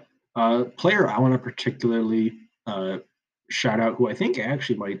 Yeah. Player I want to particularly shout out, who I think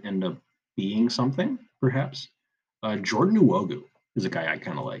actually might end up being something, perhaps. Jordan Nwogu is a guy I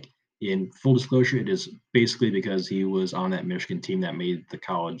kind of like. In full disclosure, it is basically because he was on that Michigan team that made the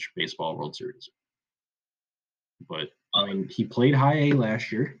college baseball World Series. But I mean, he played high A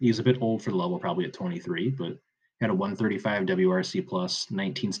last year. He's a bit old for the level, probably at 23, but had a 135 WRC plus,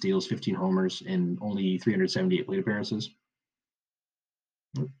 19 steals, 15 homers, and only 378 plate appearances.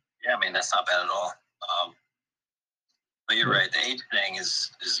 Yeah, I mean, that's not bad at all. But you're right. The age thing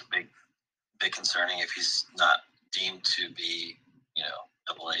is big concerning if he's not deemed to be,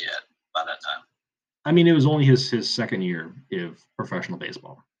 Double A yet by that time. I mean, it was only his second year of professional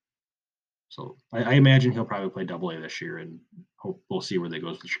baseball. So I imagine he'll probably play Double A this year, and hope we'll see where they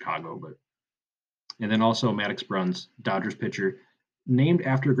goes with Chicago. And then also Maddox Bruns, Dodgers pitcher, named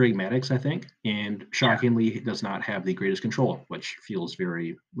after Greg Maddux, I think, and shockingly does not have the greatest control, which feels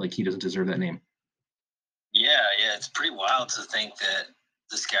very like he doesn't deserve that name. Yeah, it's pretty wild to think that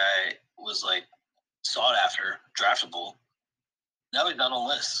this guy was like sought after, draftable. Now he's not on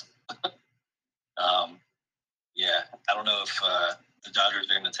lists. Yeah, I don't know if the Dodgers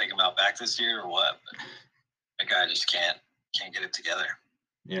are going to take him out back this year or what, but that guy just can't get it together.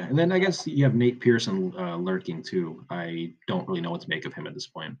 Yeah, and then I guess you have Nate Pearson lurking too. I don't really know what to make of him at this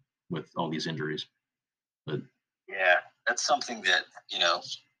point with all these injuries. But yeah, that's something that,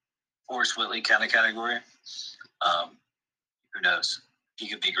 Forrest Whitley kind of category. Who knows? He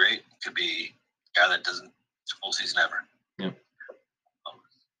could be great. Could be a guy that doesn't full season ever. Yep.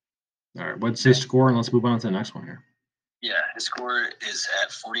 All right, what's his score? And let's move on to the next one here. Yeah, his score is at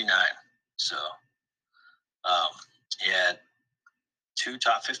 49. So he had 2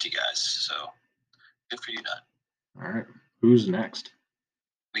 top 50 guys. So good for you, Nut. All right, who's next?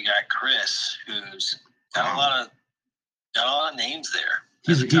 We got Chris, who's got a lot of names there.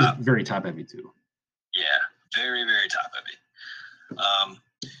 He's very top heavy too. Yeah, very, very top heavy.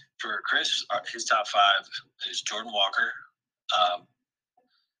 For Chris, his top 5 is Jordan Walker,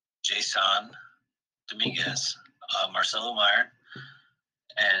 Jason Dominguez, Marcelo Meyer,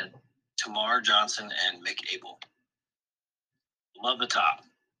 and Tamar Johnson and Mick Abel. Love the top.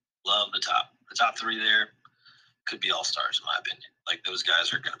 The top 3 there could be all-stars, in my opinion. Like, those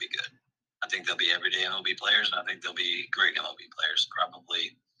guys are going to be good. I think they'll be everyday MLB players, and I think they'll be great MLB players,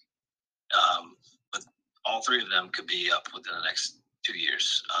 probably. But all 3 of them could be up within the next 2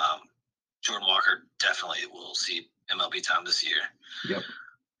 years. Jordan Walker definitely will see MLB time this year. Yep.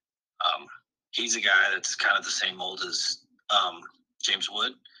 He's a guy that's kind of the same mold as James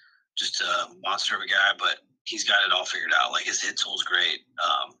Wood, just a monster of a guy, but he's got it all figured out. Like, his hit tool's great,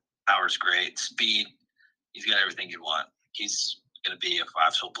 power's great, speed. He's got everything you want. He's going to be a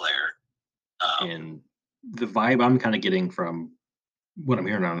 5-tool player. And the vibe I'm kind of getting from what I'm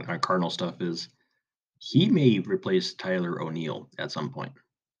hearing on Cardinal stuff is he may replace Tyler O'Neill at some point,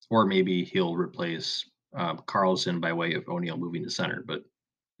 or maybe he'll replace Carlson by way of O'Neill moving to center. But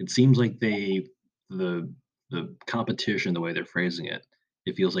it seems like the competition, the way they're phrasing it,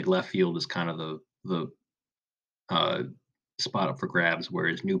 it feels like left field is kind of the spot up for grabs,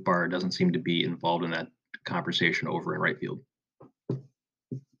 whereas Newbar doesn't seem to be involved in that conversation over in right field.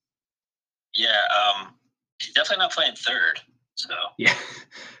 Yeah, he's definitely not playing third. So yeah,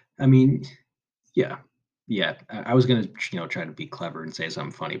 I mean, yeah. I was gonna try to be clever and say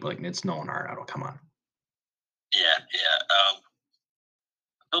something funny, but like, it's Nolan Arenado. Come on. Yeah.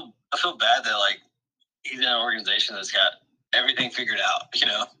 I feel bad that, like, he's in an organization that's got everything figured out.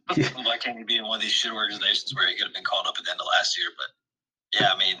 Why can't he be in one of these shit organizations where he could have been called up at the end of last year? But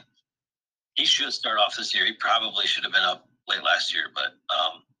yeah, I mean, he should start off this year. He probably should have been up late last year, but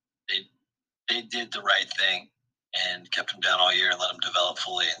they did the right thing and kept him down all year and let him develop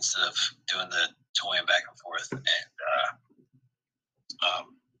fully instead of doing the toying back and forth. And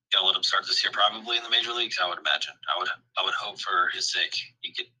gonna let him start this year probably in the major leagues. I would imagine. I would hope for his sake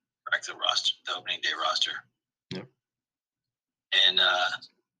he could crack the roster, the opening day roster. Yep. And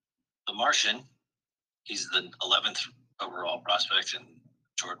the Martian, he's the 11th overall prospect, and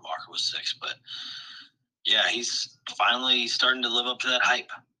Jordan Walker was 6th. But yeah, he's finally starting to live up to that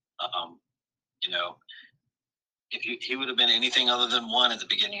hype. If he would have been anything other than 1 at the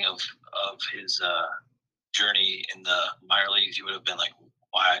beginning of his journey in the minor leagues, he would have been like,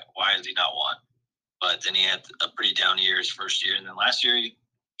 why is he not 1? But then he had a pretty down year his first year, and then last year he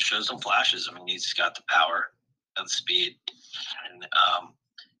showed some flashes. I mean, he's got the power and the speed, and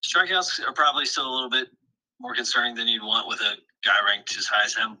strikeouts are probably still a little bit more concerning than you'd want with a guy ranked as high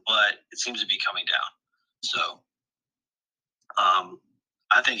as him, but it seems to be coming down. So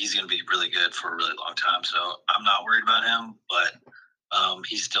I think he's going to be really good for a really long time. So I'm not worried about him, but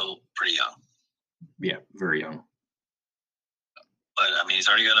he's still pretty young. Yeah, very young. But, I mean, he's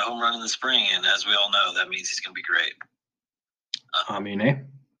already got a home run in the spring, and as we all know, that means he's going to be great. I mean,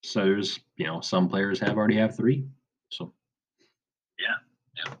 so there's, some players already have 3. So. Yeah.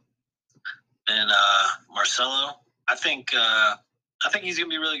 Then Marcelo, I think he's going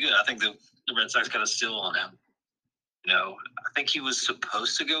to be really good. I think the Red Sox got a steal on him. I think he was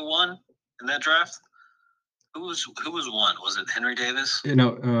supposed to go 1 in that draft. Who was 1? Was it Henry Davis? It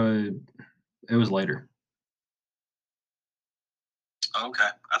was later. Oh, okay.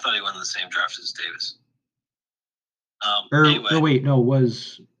 I thought he went in the same draft as Davis. Anyway. Wait, no,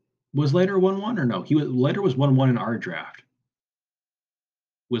 was later 1-1 or no? Later was 1-1 in our draft.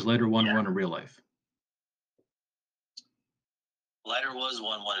 Was later 1-1 in real life? Later was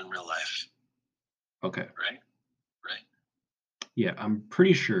 1-1 in real life. Okay. Right. Yeah, I'm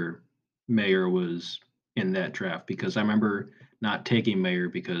pretty sure Mayer was in that draft because I remember not taking Mayer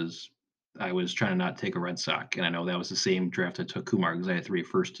because I was trying to not take a Red Sox, and I know that was the same draft I took Kumar because I had 3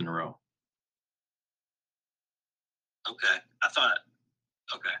 firsts in a row. Okay.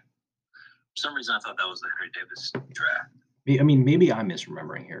 For some reason, I thought that was the Henry Davis draft. I mean, maybe I'm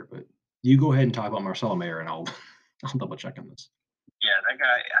misremembering here, but you go ahead and talk about Marcelo Mayer, and I'll double check on this. Yeah, that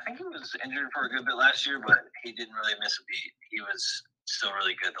guy, I think he was injured for a good bit last year, but he didn't really miss a beat. He was still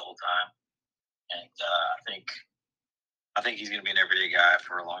really good the whole time. And I think he's going to be an everyday guy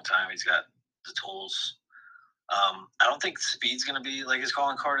for a long time. He's got the tools. I don't think speed's going to be like his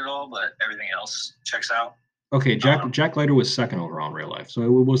calling card at all, but everything else checks out. Okay, Jack Leiter was 2nd overall in real life, so it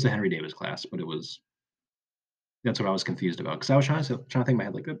was the Henry Davis class, but that's what I was confused about because I was trying to think in my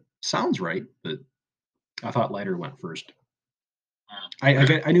head, like, it sounds right, but I thought Leiter went first.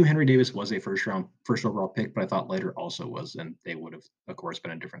 I knew Henry Davis was a first overall pick, but I thought Leiter also was, and they would have, of course,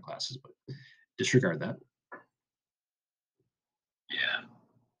 been in different classes, but disregard that. Yeah.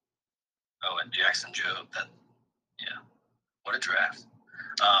 Oh, and Jackson Jobe. What a draft.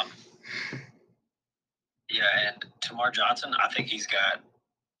 Yeah, and Tamar Johnson, I think he's got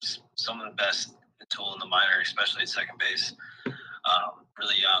some of the best tool in the minor, especially at second base.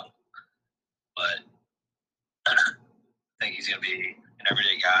 Really young, but I think he's going to be an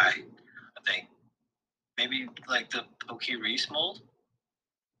everyday guy. I think maybe like the Pokey Reese mold,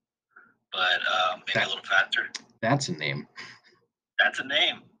 but maybe a little faster. That's a name. That's a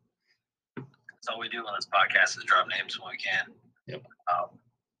name. That's all we do on this podcast is drop names when we can. Yep.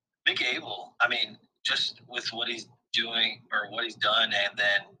 Mick Abel, I mean, just with what he's doing or what he's done, and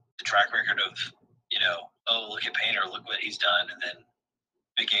then the track record of, oh, look at Painter, look what he's done, and then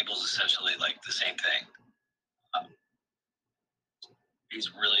Mick Abel's essentially like the same thing. He's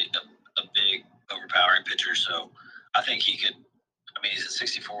really a big, overpowering pitcher, so I think he could. I mean, he's at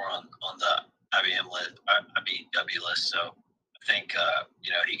 64 on the IBW list, so I think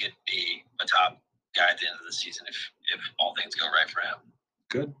he could be a top guy at the end of the season if all things go right for him.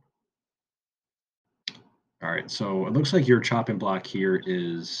 Good. All right, so it looks like your chopping block here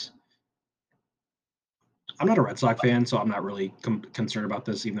is. I'm not a Red Sox fan, so I'm not really concerned about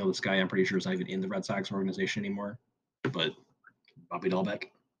this, even though this guy I'm pretty sure is not even in the Red Sox organization anymore. But Bobby Dahlbeck.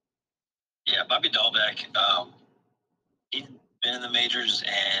 Yeah, Bobby Dahlbeck. He's been in the majors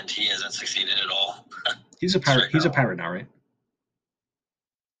and he hasn't succeeded at all. He's a Pirate. He's a Pirate now, right?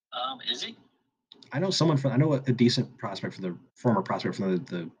 Is he? I know a decent prospect for the former prospect from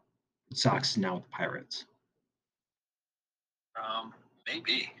the Sox now with the Pirates.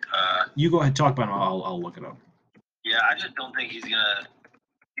 Maybe. You go ahead and talk about him. I'll look it up. Yeah, I just don't think he's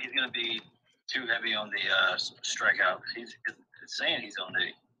gonna be too heavy on the strikeout. He's saying he's on the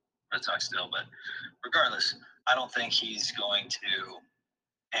Red Sox still, but regardless, I don't think he's going to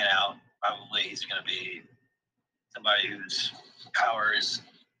pan out. Probably he's going to be somebody whose power is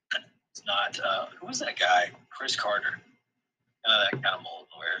not. Who was that guy? Chris Carter. That kind of mold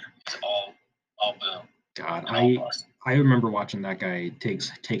where it's all boom. God, and all bust. I remember watching that guy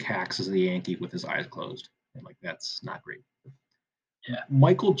take hacks as a Yankee with his eyes closed, and like that's not great. Yeah.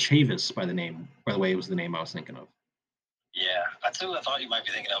 Michael Chavis, by the way, was the name I was thinking of. Yeah, that's who I thought you might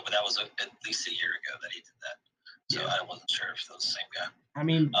be thinking of, but that was at least a year ago that he did that. So I wasn't sure if it was the same guy. I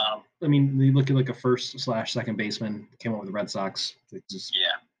mean, you look at like a first/second baseman came over the Red Sox. Just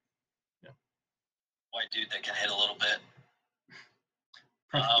white dude that can hit a little bit.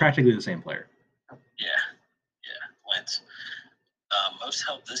 Practically the same player. Yeah, wins. Most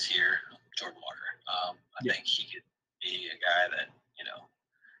help this year, Jordan Walker. I think he could be a guy that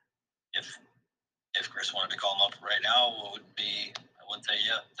if Chris wanted to call him up right now, I wouldn't say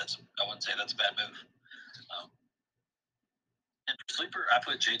that's a bad move. And for sleeper, I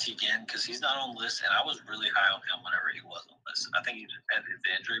put JT again because he's not on the list, and I was really high on him whenever he was on the list. I think he just had his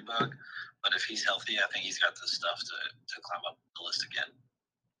injury bug, but if he's healthy, I think he's got the stuff to climb up the list again.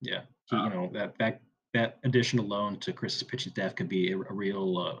 Yeah, that addition alone to Chris's pitching staff could be a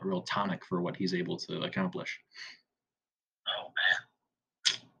real tonic for what he's able to accomplish. Oh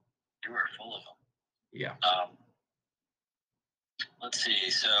man, you were full of them. Yeah. Let's see.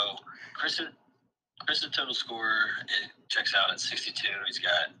 So Chris's total score checks out at 62. He's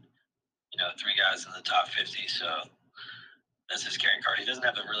got 3 guys in the top 50. So that's his carrying card. He doesn't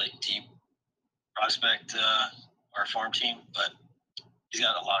have a really deep prospect or farm team, but he's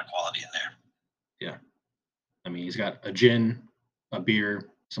got a lot of quality in there. Yeah. I mean, he's got a gin, a beer,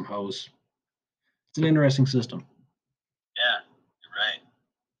 some hose. It's an interesting system. Yeah, you're right.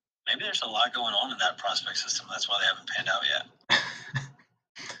 Maybe there's a lot going on in that prospect system. That's why they haven't panned out yet.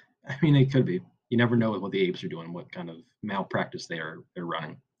 I mean, it could be. You never know what the Apes are doing, what kind of malpractice they're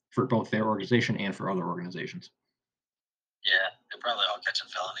running for both their organization and for other organizations. Yeah, they're probably all catching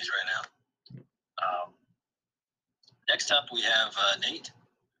felonies right now. Next up, we have Nate.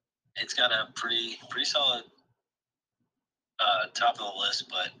 Nate's got a pretty solid top of the list,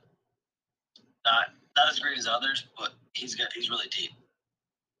 but not as great as others. But he's really deep.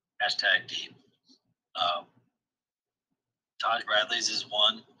 # deep. Taj Bradley's is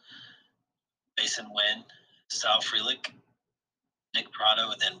 1. Mason Wynn, Sal Frelick, Nick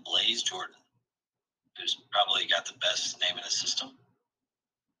Prado, and then Blaze Jordan, who's probably got the best name in the system.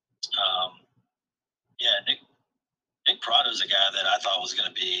 Nick Prado's a guy that I thought was going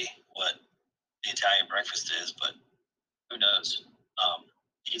to be what the Italian breakfast is, but who knows?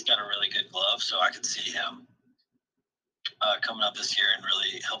 He's got a really good glove, so I could see him coming up this year and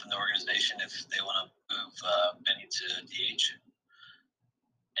really helping the organization if they want to move Benny to DH.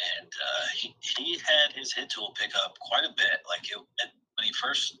 And he had his hit tool pick up quite a bit. Like when he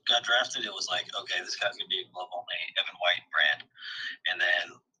first got drafted, it was like, okay, this guy's going to be a glove only Evan White brand. And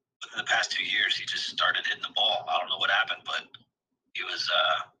then within the past 2 years, he just started hitting the ball. I don't know what happened, but he was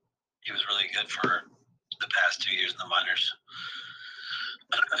really good for the past 2 years in the minors.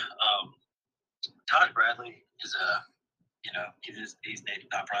 Todd Bradley is he's Nate's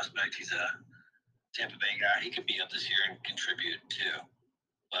top prospect. He's a Tampa Bay guy. He could be up this year and contribute too.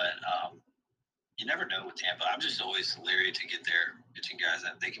 But you never know with Tampa. I'm just always leery to get their pitching guys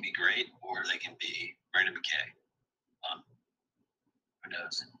that they can be great or they can be Brandon McKay. Who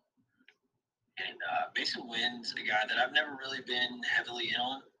knows? And Mason Wynn's a guy that I've never really been heavily in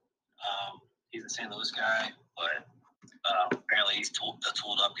on. He's a St. Louis guy, but apparently he's a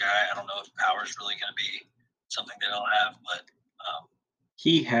tooled up guy. I don't know if power's really going to be something they don't have, but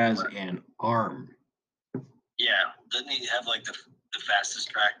he has an arm. Yeah, doesn't he have like the fastest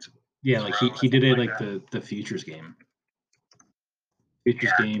tracked? Yeah, like he did it like the Futures game.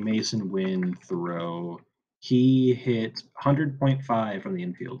 Game, Mason Wynn throw. He hit 100.5 from the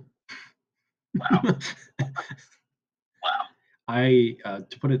infield. Wow. Wow.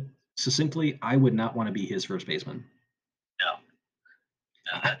 To put it succinctly, I would not want to be his first baseman.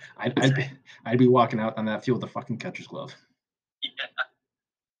 No. I'd be walking out on that field with a fucking catcher's glove.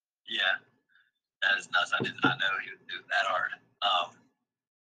 Yeah. That is nuts. I did not know he would do it that hard.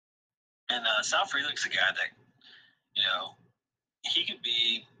 And Sal Frelick's a guy that, he could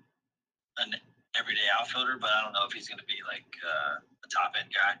be an everyday outfielder, but I don't know if he's going to be like a top end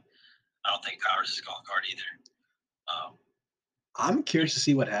guy. I don't think Powers is calling card either. I'm curious to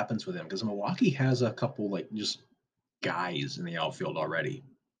see what happens with him because Milwaukee has a couple like just guys in the outfield already,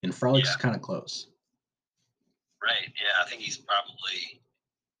 and Frelick's kind of close. Right. Yeah, I think he's probably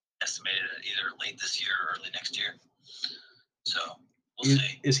estimated either late this year or early next year. So we'll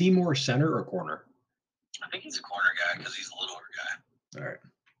see. Is he more center or corner? I think he's a corner guy because he's a little older guy. All right.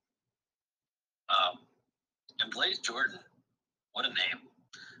 And Blaze Jordan, what a name.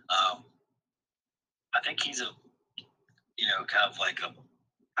 Um, I think he's kind of like a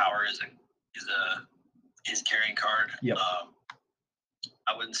power is a his carrying card. Yep.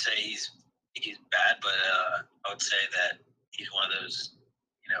 I wouldn't say he's bad, but I would say that he's one of those,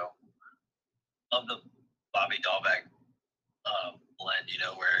 of the Bobby Dahlbeck blend,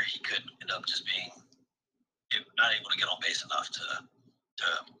 where he could end up just being not able to get on base enough to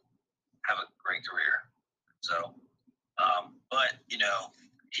have a great career. So, but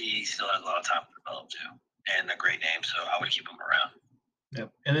he still has a lot of time to develop too, and a great name. So I would keep him around.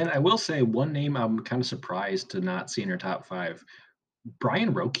 Yep. And then I will say one name I'm kind of surprised to not see in your top five,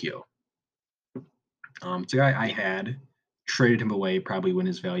 Brian Rocchio. It's a guy I had traded him away probably when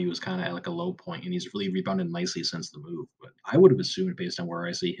his value was kind of at like a low point, and he's really rebounded nicely since the move. But I would have assumed, based on where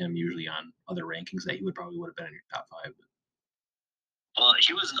I see him usually on other rankings, that he would have been in your top five. Well,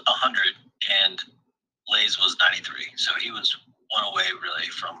 he was 100 and Lays was 93, so he was one away really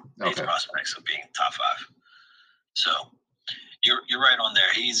from these prospects of being top five. So you're right on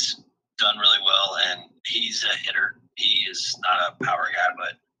there. He's done really well, and he's a hitter. He is not a power guy,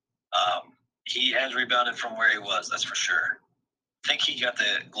 but he has rebounded from where he was. That's for sure. I think he got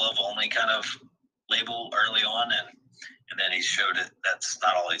the glove only kind of label early on, and then he showed it. That's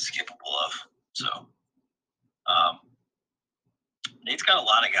not all he's capable of. So Nate's got a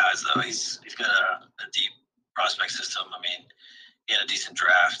lot of guys though. He's got a deep prospect system. I mean, he had a decent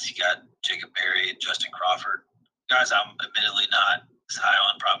draft. He got Jacob Berry, Justin Crawford, guys I'm admittedly not as high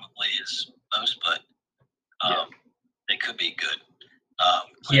on probably as most, but they could be good.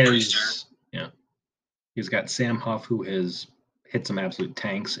 He's got Sam Huff, who has hit some absolute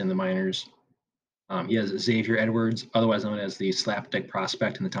tanks in the minors. He has Xavier Edwards, otherwise known as the slapdick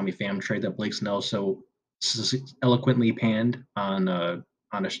prospect in the Tommy Pham trade that Blake Snell so eloquently panned on a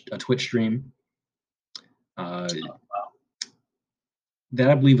Twitch stream. That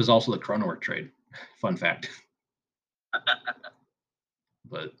I believe is also the Cronenworth trade. Fun fact.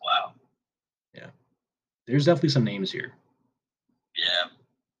 But wow, yeah, there's definitely some names here. Yeah,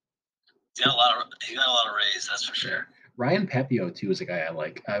 he got a lot of rays, that's for sure. Ryan Pepio too is a guy I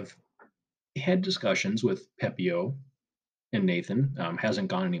like. I've had discussions with Pepio and Nathan. Hasn't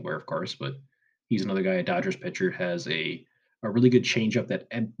gone anywhere, of course, but he's another guy. A Dodgers pitcher, has a really good changeup that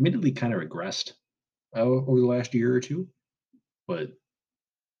admittedly kind of regressed over the last year or two. But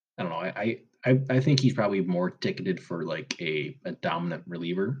I don't know. I think he's probably more ticketed for like a dominant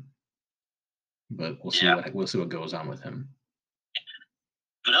reliever. But we'll see what goes on with him.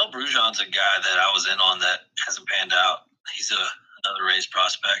 Vanel Brujon's a guy that I was in on that hasn't panned out. He's another Rays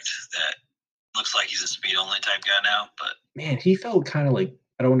prospect that looks like he's a speed only type guy now. But man, he felt kind of like,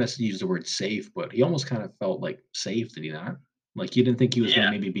 I don't want to use the word safe, but he almost kind of felt like safe, did he not? Like you didn't think he was going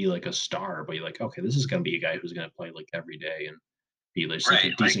to maybe be like a star, but you're like, okay, this is going to be a guy who's going to play like every day and be like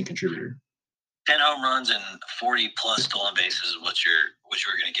a decent contributor. 10 home runs and 40 plus stolen bases is what you're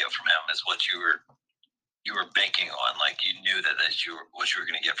going to get from him. Is what you were banking on. Like you knew that what you were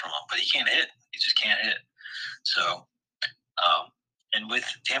going to get from him, but he can't hit. He just can't hit. So, and with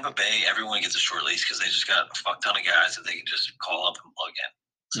Tampa Bay, everyone gets a short lease because they just got a fuck ton of guys that they can just call up and plug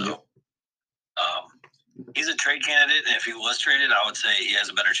in. So, he's a trade candidate, and if he was traded, I would say he has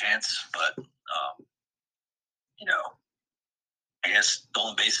a better chance. But, I guess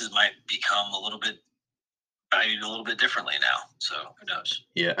stolen bases might become valued a little bit differently now. So who knows?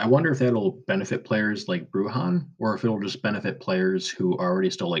 Yeah, I wonder if that'll benefit players like Brujan, or if it'll just benefit players who are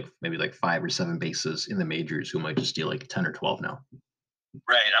already still like maybe like 5 or 7 bases in the majors who might just steal like 10 or 12 now.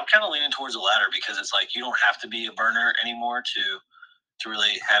 Right. I'm kind of leaning towards the latter because it's like you don't have to be a burner anymore to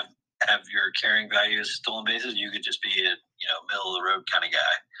really have your carrying value as stolen bases. You could just be a middle of the road kind of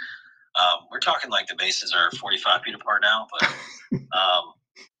guy. We're talking like the bases are 45 feet apart now, but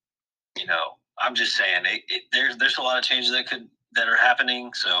I'm just saying there's a lot of changes that are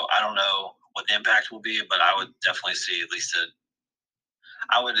happening. So I don't know what the impact will be, but I would definitely see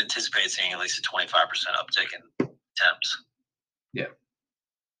I would anticipate seeing at least a 25% uptick in attempts. Yeah.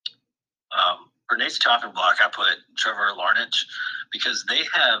 For Nate's chopping block, I put Trevor Larnach because they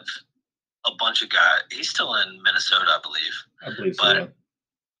have a bunch of guys. He's still in Minnesota, I believe. So.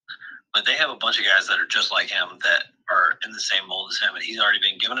 But they have a bunch of guys that are just like him that are in the same mold as him, and he's already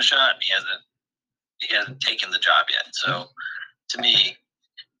been given a shot, and he hasn't taken the job yet. So, to me,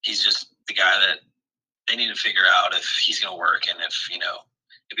 he's just the guy that they need to figure out if he's going to work, and if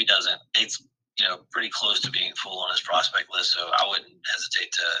he doesn't, it's pretty close to being full on his prospect list. So I wouldn't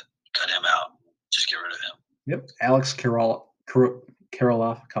hesitate to cut him out, just get rid of him. Yep, Alex Kirilloff,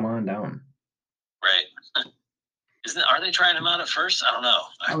 come on down. Right. Are they trying him out at first? I don't know.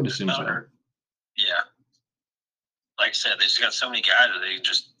 I would assume so. Yeah. like I said, they just got so many guys that they can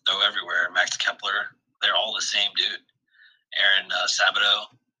just throw everywhere. Max Kepler, they're all the same dude. Aaron Sabato,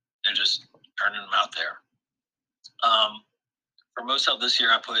 they're just turning them out there. For most of this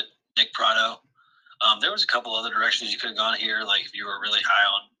year, I put Nick Prado. There was a couple other directions you could have gone here, like if you were really high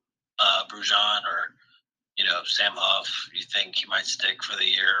on Brujan or Sam Huff, you think he might stick for the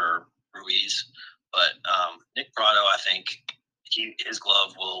year, or Ruiz. But Nick Prado, I think his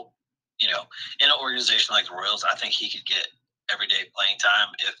glove will, in an organization like the Royals, I think he could get everyday playing time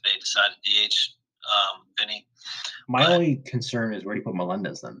if they decide to DH Vinny. My only concern is where do you put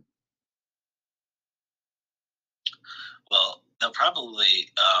Melendez then? Well, they'll probably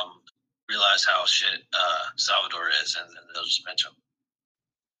realize how shit Salvador is, and they'll just bench him.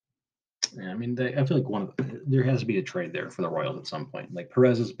 Yeah, I mean, I feel like there has to be a trade there for the Royals at some point. Like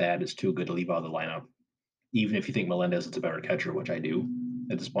Perez is bad; is too good to leave out of the lineup. Even if you think Melendez is a better catcher, which I do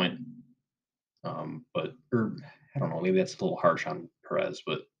at this point. But I don't know, maybe that's a little harsh on Perez.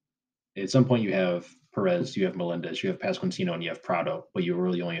 But at some point, you have Perez, you have Melendez, you have Pasquantino, and you have Prado. But you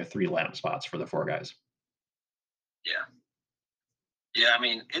really only have 3 lineup spots for the 4 guys. Yeah. I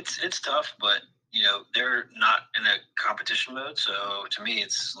mean, it's tough, but they're not in a competition mode. So to me,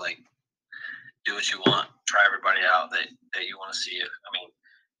 it's like, do what you want, try everybody out that you want to see. I mean,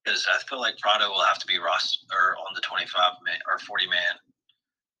 because I feel like Prado will have to be or on the 25 man or 40 man,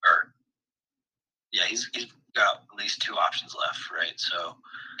 or he's got at least 2 options left, right? So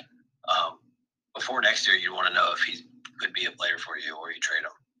before next year, you want to know if he could be a player for you or you trade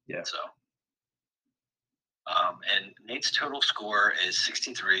him. Yeah. So. And Nate's total score is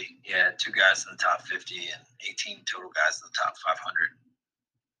 63. He had 2 guys in the top 50 and 18 total guys in the top 500.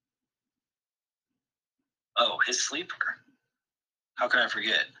 Oh, his sleeper. How can I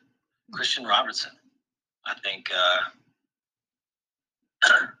forget? Christian Robertson. I think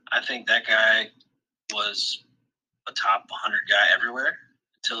that guy was a top 100 guy everywhere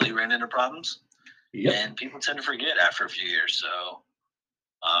until he ran into problems. Yep. And people tend to forget after a few years. So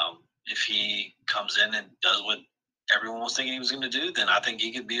if he comes in and does what everyone was thinking he was going to do, then I think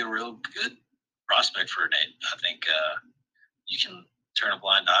he could be a real good prospect for Nate. I think you can turn a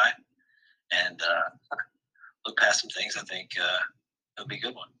blind eye and look past some things. I think it'll be a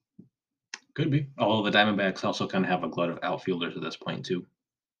good one. Could be. Although the Diamondbacks also kind of have a glut of outfielders at this point, too.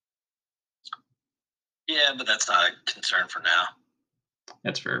 Yeah, but that's not a concern for now.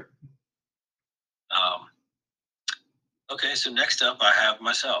 That's fair. Okay, so next up, I have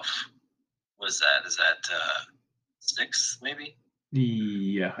myself. What is that? Is that 6, maybe?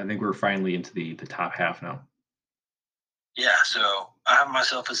 Yeah, I think we're finally into the top half now. Yeah, so I have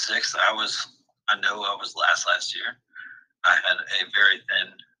myself as 6th. I know I was last year. I had a very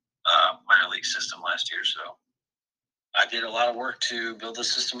thin minor league system last year, so I did a lot of work to build the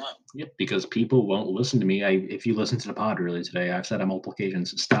system up. Yep, because people won't listen to me. If you listen to the pod earlier today, I've said on multiple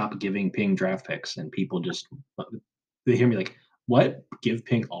occasions, stop giving Ping draft picks, and people just they hear me like, "What? Give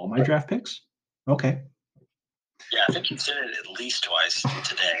Ping all my draft picks?" Okay. Yeah, I think you've said it at least twice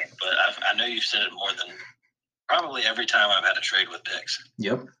today, but I know you've said it more than probably every time I've had a trade with picks.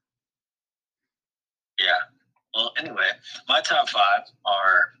 Yep. Yeah. Well, anyway, my top 5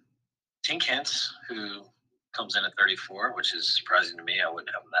 are Tink Hintz, who comes in at 34, which is surprising to me. I wouldn't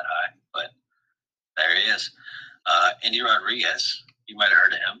have him that high, but there he is. Andy Rodriguez, you might have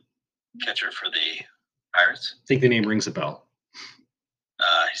heard of him, catcher for the Pirates. I think the name rings a bell.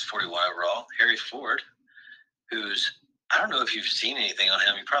 He's 41 overall. Harry Ford, I don't know if you've seen anything on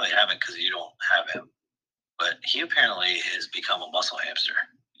him. You probably haven't because you don't have him. But he apparently has become a muscle hamster,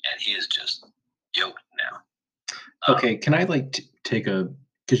 and he is just yoked now. Okay, can I take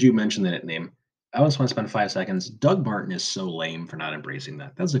because you mentioned that name. I just want to spend 5 seconds. Doug Martin is so lame for not embracing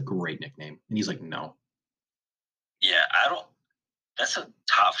that. That's a great nickname. And he's like, no. Yeah, that's a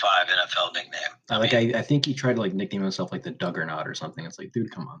top 5 NFL nickname. I think he tried to nickname himself like the Duggernaut or something. It's like,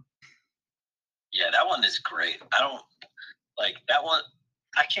 dude, come on. Yeah, that one is great. I don't like that one.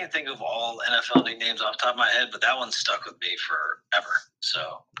 I can't think of all NFL nicknames off the top of my head, but that one stuck with me forever.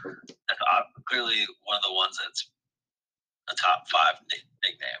 So that's clearly one of the ones that's a top 5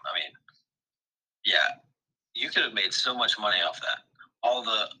 nickname. I mean, yeah, you could have made so much money off that. All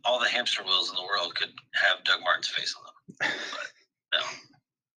the hamster wheels in the world could have Doug Martin's face on them. But no.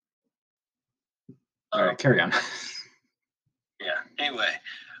 All right, carry on. Yeah. Anyway,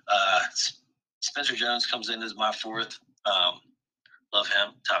 Spencer Jones comes in as my 4th. Love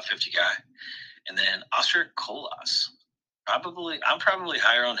him, top 50 guy. And then Oscar Colas. I'm probably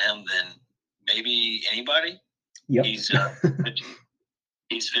higher on him than maybe anybody. Yep. He's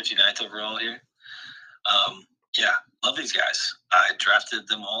 59th overall here. Yeah, love these guys. I drafted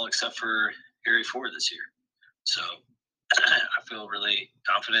them all except for Harry Ford this year. So I feel really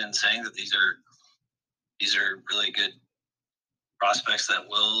confident in saying that these are really good prospects that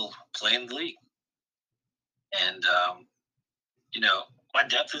will play in the league. And my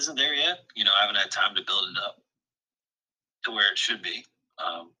depth isn't there yet. I haven't had time to build it up to where it should be.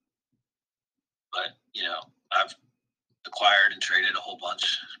 But I've acquired and traded a whole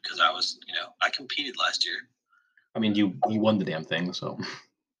bunch because I competed last year. I mean, you won the damn thing, so.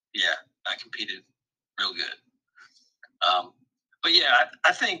 Yeah, I competed real good. But yeah,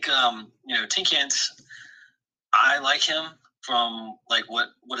 I think Tinkance, I like him from like what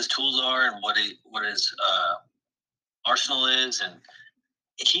his tools are and what his arsenal is, and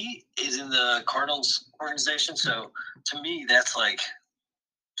he is in the Cardinals organization. So to me, that's like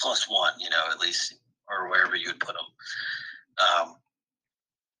 +1, at least, or wherever you would put him.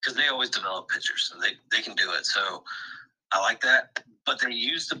 Because they always develop pitchers, and they can do it. So I like that. But they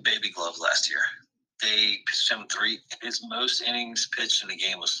used the baby gloves last year. They pitched him 3. His most innings pitched in the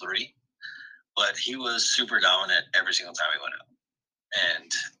game was 3. But he was super dominant every single time he went out.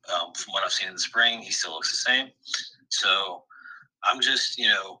 And from what I've seen in the spring, he still looks the same. So I'm just,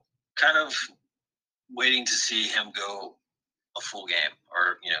 kind of waiting to see him go a full game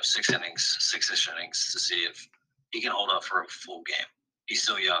or, 6 innings, 6-ish innings to see if he can hold up for a full game. He's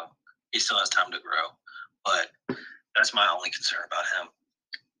still young. He still has time to grow. But that's my only concern about him.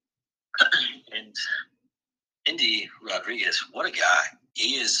 And Indy Rodriguez, what a guy.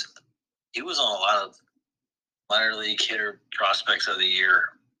 He was on a lot of minor league hitter prospects of the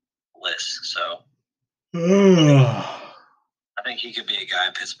year lists. So I think he could be a guy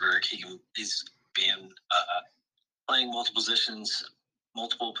in Pittsburgh. He's being playing multiple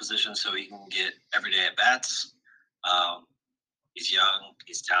positions so he can get everyday at bats. He's young.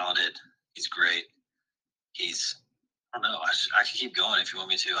 He's talented. He's great. I don't know. I can keep going if you want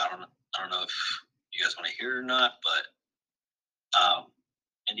me to. I don't know if you guys want to hear it or not, but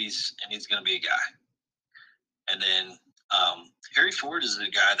and he's going to be a guy. And then Harry Ford is a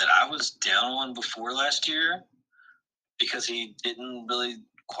guy that I was down on before last year because he didn't really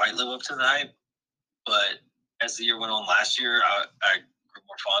quite live up to the hype. But as the year went on last year, I grew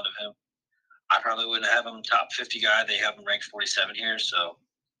more fond of him. I probably wouldn't have him top 50 guy. They have him ranked 47 here, so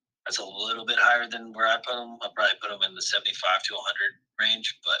that's a little bit higher than where I put him. I'll probably put him in the 75 to 100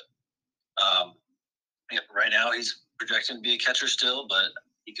 range. But right now he's projected to be a catcher still, but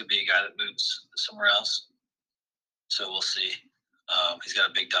he could be a guy that moves somewhere else. So we'll see. He's got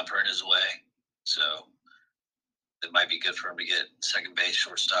a big dumper in his way, so it might be good for him to get second base,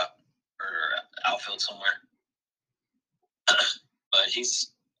 shortstop, or outfield somewhere. But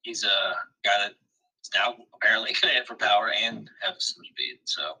he's a guy that is now apparently going to hit for power and have some speed.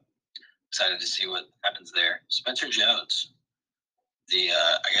 So excited to see what happens there. Spencer Jones, the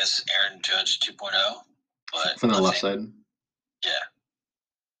I guess Aaron Judge 2.0, but from the left side. Yeah,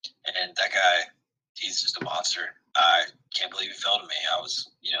 and that guy, he's just a monster. I can't believe he fell to me. I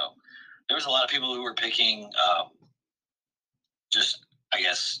was, there was a lot of people who were picking just, I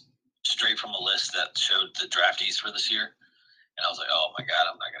guess, straight from a list that showed the draftees for this year. And I was like, oh, my God,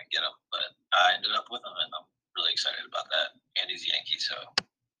 I'm not going to get him. But I ended up with him, and I'm really excited about that. And he's Yankee, so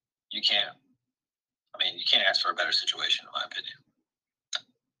you can't ask for a better situation, in my opinion.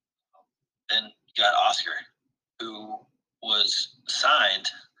 Then you got Oscar, who was signed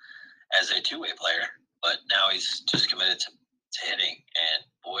as a two-way player, but now he's just committed to hitting, and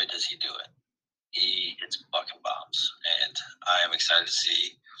boy, does he do it. He hits bucking bombs, and I am excited to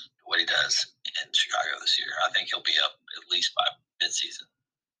see what he does in Chicago this year. I think he'll be up at least by midseason.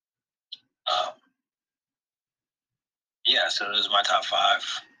 So those are my top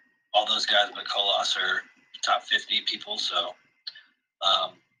 5. All those guys but Colas are top 50 people, so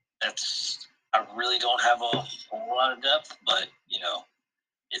I really don't have a whole lot of depth, but,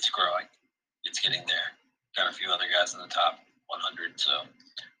 it's growing. It's getting there. Got a few other guys in the top 100, so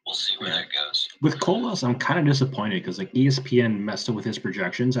we'll see where that goes. With Colas, I'm kind of disappointed because ESPN messed up with his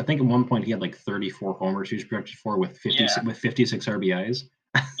projections. I think at one point he had 34 homers he was projected for with 56 RBIs.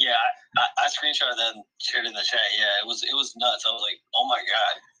 Yeah, I screenshotted that and shared it in the chat. Yeah, it was nuts. I was like, oh my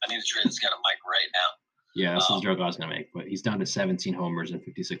God, I need to trade this guy to Mike right now. Yeah, that's the joke I was gonna make. But he's down to 17 homers and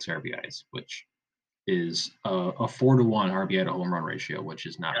 56 RBIs, which is a 4-to-1 RBI to home run ratio, which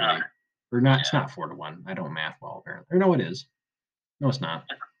is not really, or not. Yeah. It's not 4-to-1. I don't math well apparently. Or no, it is. No, it's not.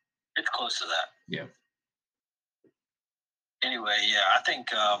 It's close to that. Yeah. Anyway, yeah, I think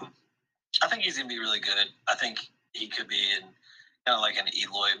he's gonna be really good. I think he could be in kind of like an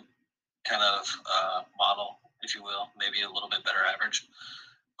Eloy kind of model, if you will, maybe a little bit better average.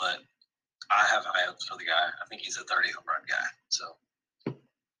 But I have high hopes for the guy. I think he's a 30 home run guy. So,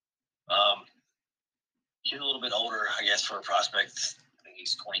 He's a little bit older, I guess, for a prospect. I think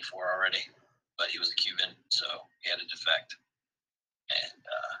he's 24 already, but he was a Cuban, so he had a defect, and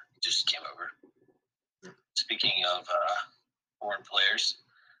he just came over. Speaking of foreign players,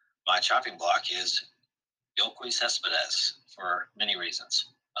 my chopping block is Yoquis Cespedes for many reasons.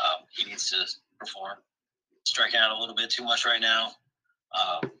 He needs to perform, striking out a little bit too much right now.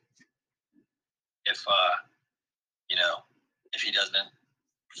 If if he doesn't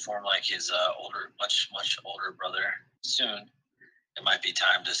perform like his much older brother soon, it might be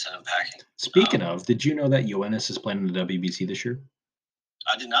time to send him packing. Speaking of, did you know that Yoenis is playing in the WBC this year?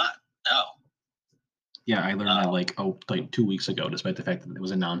 I did not. No. Yeah, I learned that like 2 weeks ago, despite the fact that it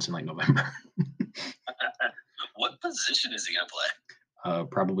was announced in like November. What position is he gonna play?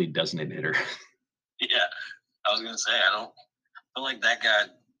 Probably designated hitter. Yeah, I was gonna say I don't feel like that guy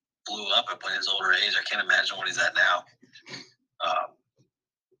blew up at his older age. I can't imagine what he's at now.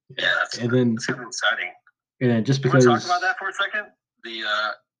 That's kind of exciting. And just because you want to talk about that for a second, the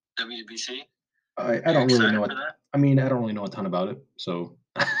WBC. I don't really know what. I mean, I don't really know a ton about it, so.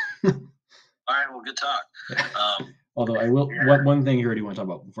 All right, well, good talk. Although I will, one thing here I do want to talk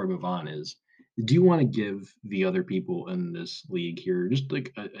about before we move on is, do you want to give the other people in this league here just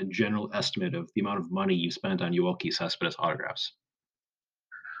like a general estimate of the amount of money you spent on Yoelqui Cespedes autographs?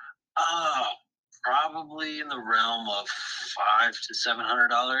 Probably in the realm of $500 to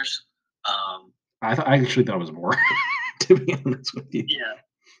 $700. I actually thought it was more, to be honest with you. Yeah.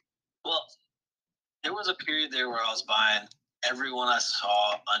 Well, there was a period there where I was buying everyone I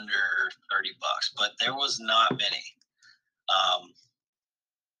saw under $30, but there was not many.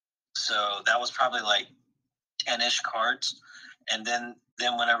 So that was probably like 10-ish cards, and then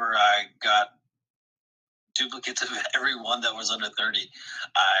whenever I got duplicates of every one that was under 30,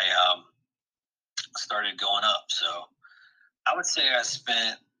 I started going up. So I would say I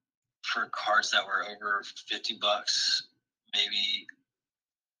spent for cards that were over $50, maybe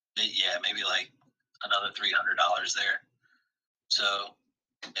like another $300 there. So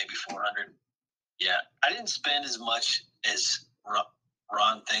maybe 400. Yeah, I didn't spend as much as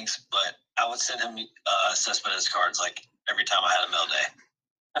Ron thinks, but I would send him Cespedes cards like every time I had a mail day.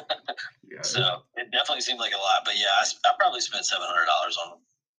 Yeah, so it definitely seemed like a lot, but yeah, I probably spent $700 on him.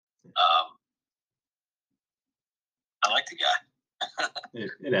 I like the guy.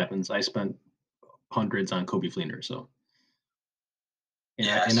 it happens. I spent hundreds on Kobe Fleener, so.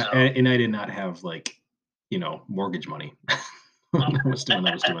 And I did not have like, mortgage money. I was doing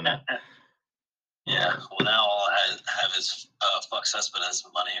that. Yeah, well now all I have is fuck Cespedes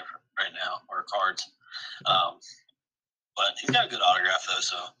money right now, or cards. But he's got a good autograph though,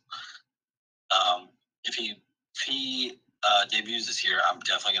 so if he debuts this year, I'm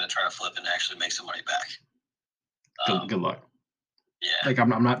definitely going to try to flip and actually make some money back. Good luck. Yeah. Like I'm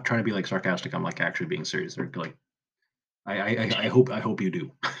not trying to be like sarcastic. I'm like actually being serious. Like I hope you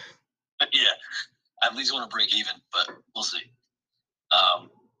do. Yeah, I at least want to break even, but we'll see.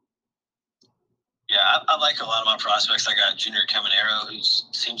 Yeah, I like a lot of my prospects. I got Junior Caminero, who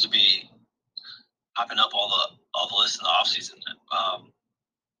seems to be popping up all the lists in the offseason.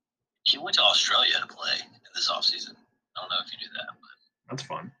 He went to Australia to play in this offseason. I don't know if you knew that, but that's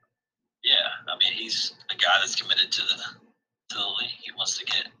fun. Yeah, I mean he's a guy that's committed to the league. He wants to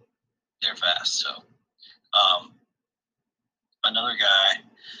get there fast. So, another guy,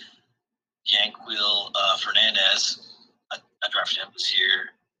 Yanquil Fernandez. I drafted him this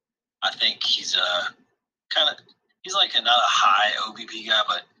year. I think he's he's like not a high OBP guy,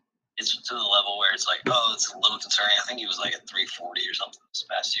 but it's to the level where it's like, it's a little concerning. I think he was like at 340 or something this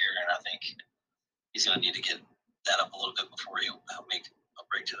past year, and I think he's going to need to get that up a little bit before he'll make a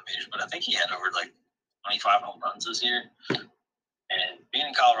break to the majors. But I think he had over like 25 home runs this year. And being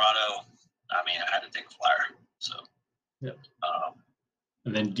in Colorado, I mean, I had to take a flyer. So, yeah.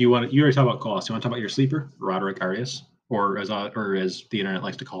 And then you already talked about cost. You want to talk about your sleeper, Roderick Arias, or as the internet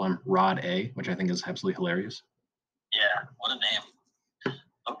likes to call him, Rod A, which I think is absolutely hilarious. Yeah, what a name.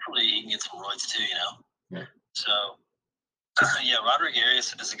 Hopefully he can get some roids too, Yeah. So, Roderick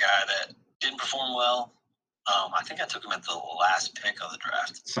Arias is a guy that didn't perform well. I think I took him at the last pick of the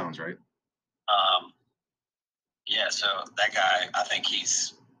draft. Sounds right. Yeah, so that guy, I think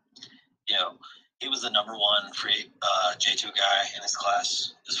he's, he was the number one free J2 guy in his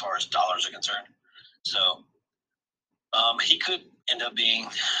class as far as dollars are concerned. So he could end up being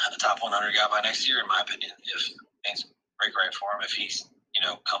a top 100 guy by next year, in my opinion, if things break right for him, if he's,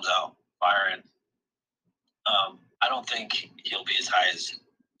 comes out firing. I don't think he'll be as high as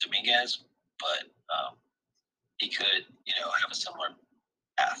Dominguez, but he could, have a similar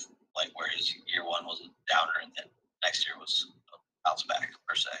path, like where his year one was a downer and then next year was a bounce back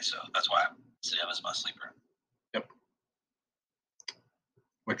per se. So that's why I'm So that was my sleeper. Yep.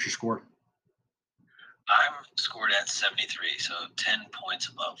 What's your score? I'm scored at 73, so 10 points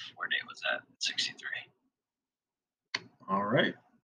above where Nate was at 63. All right.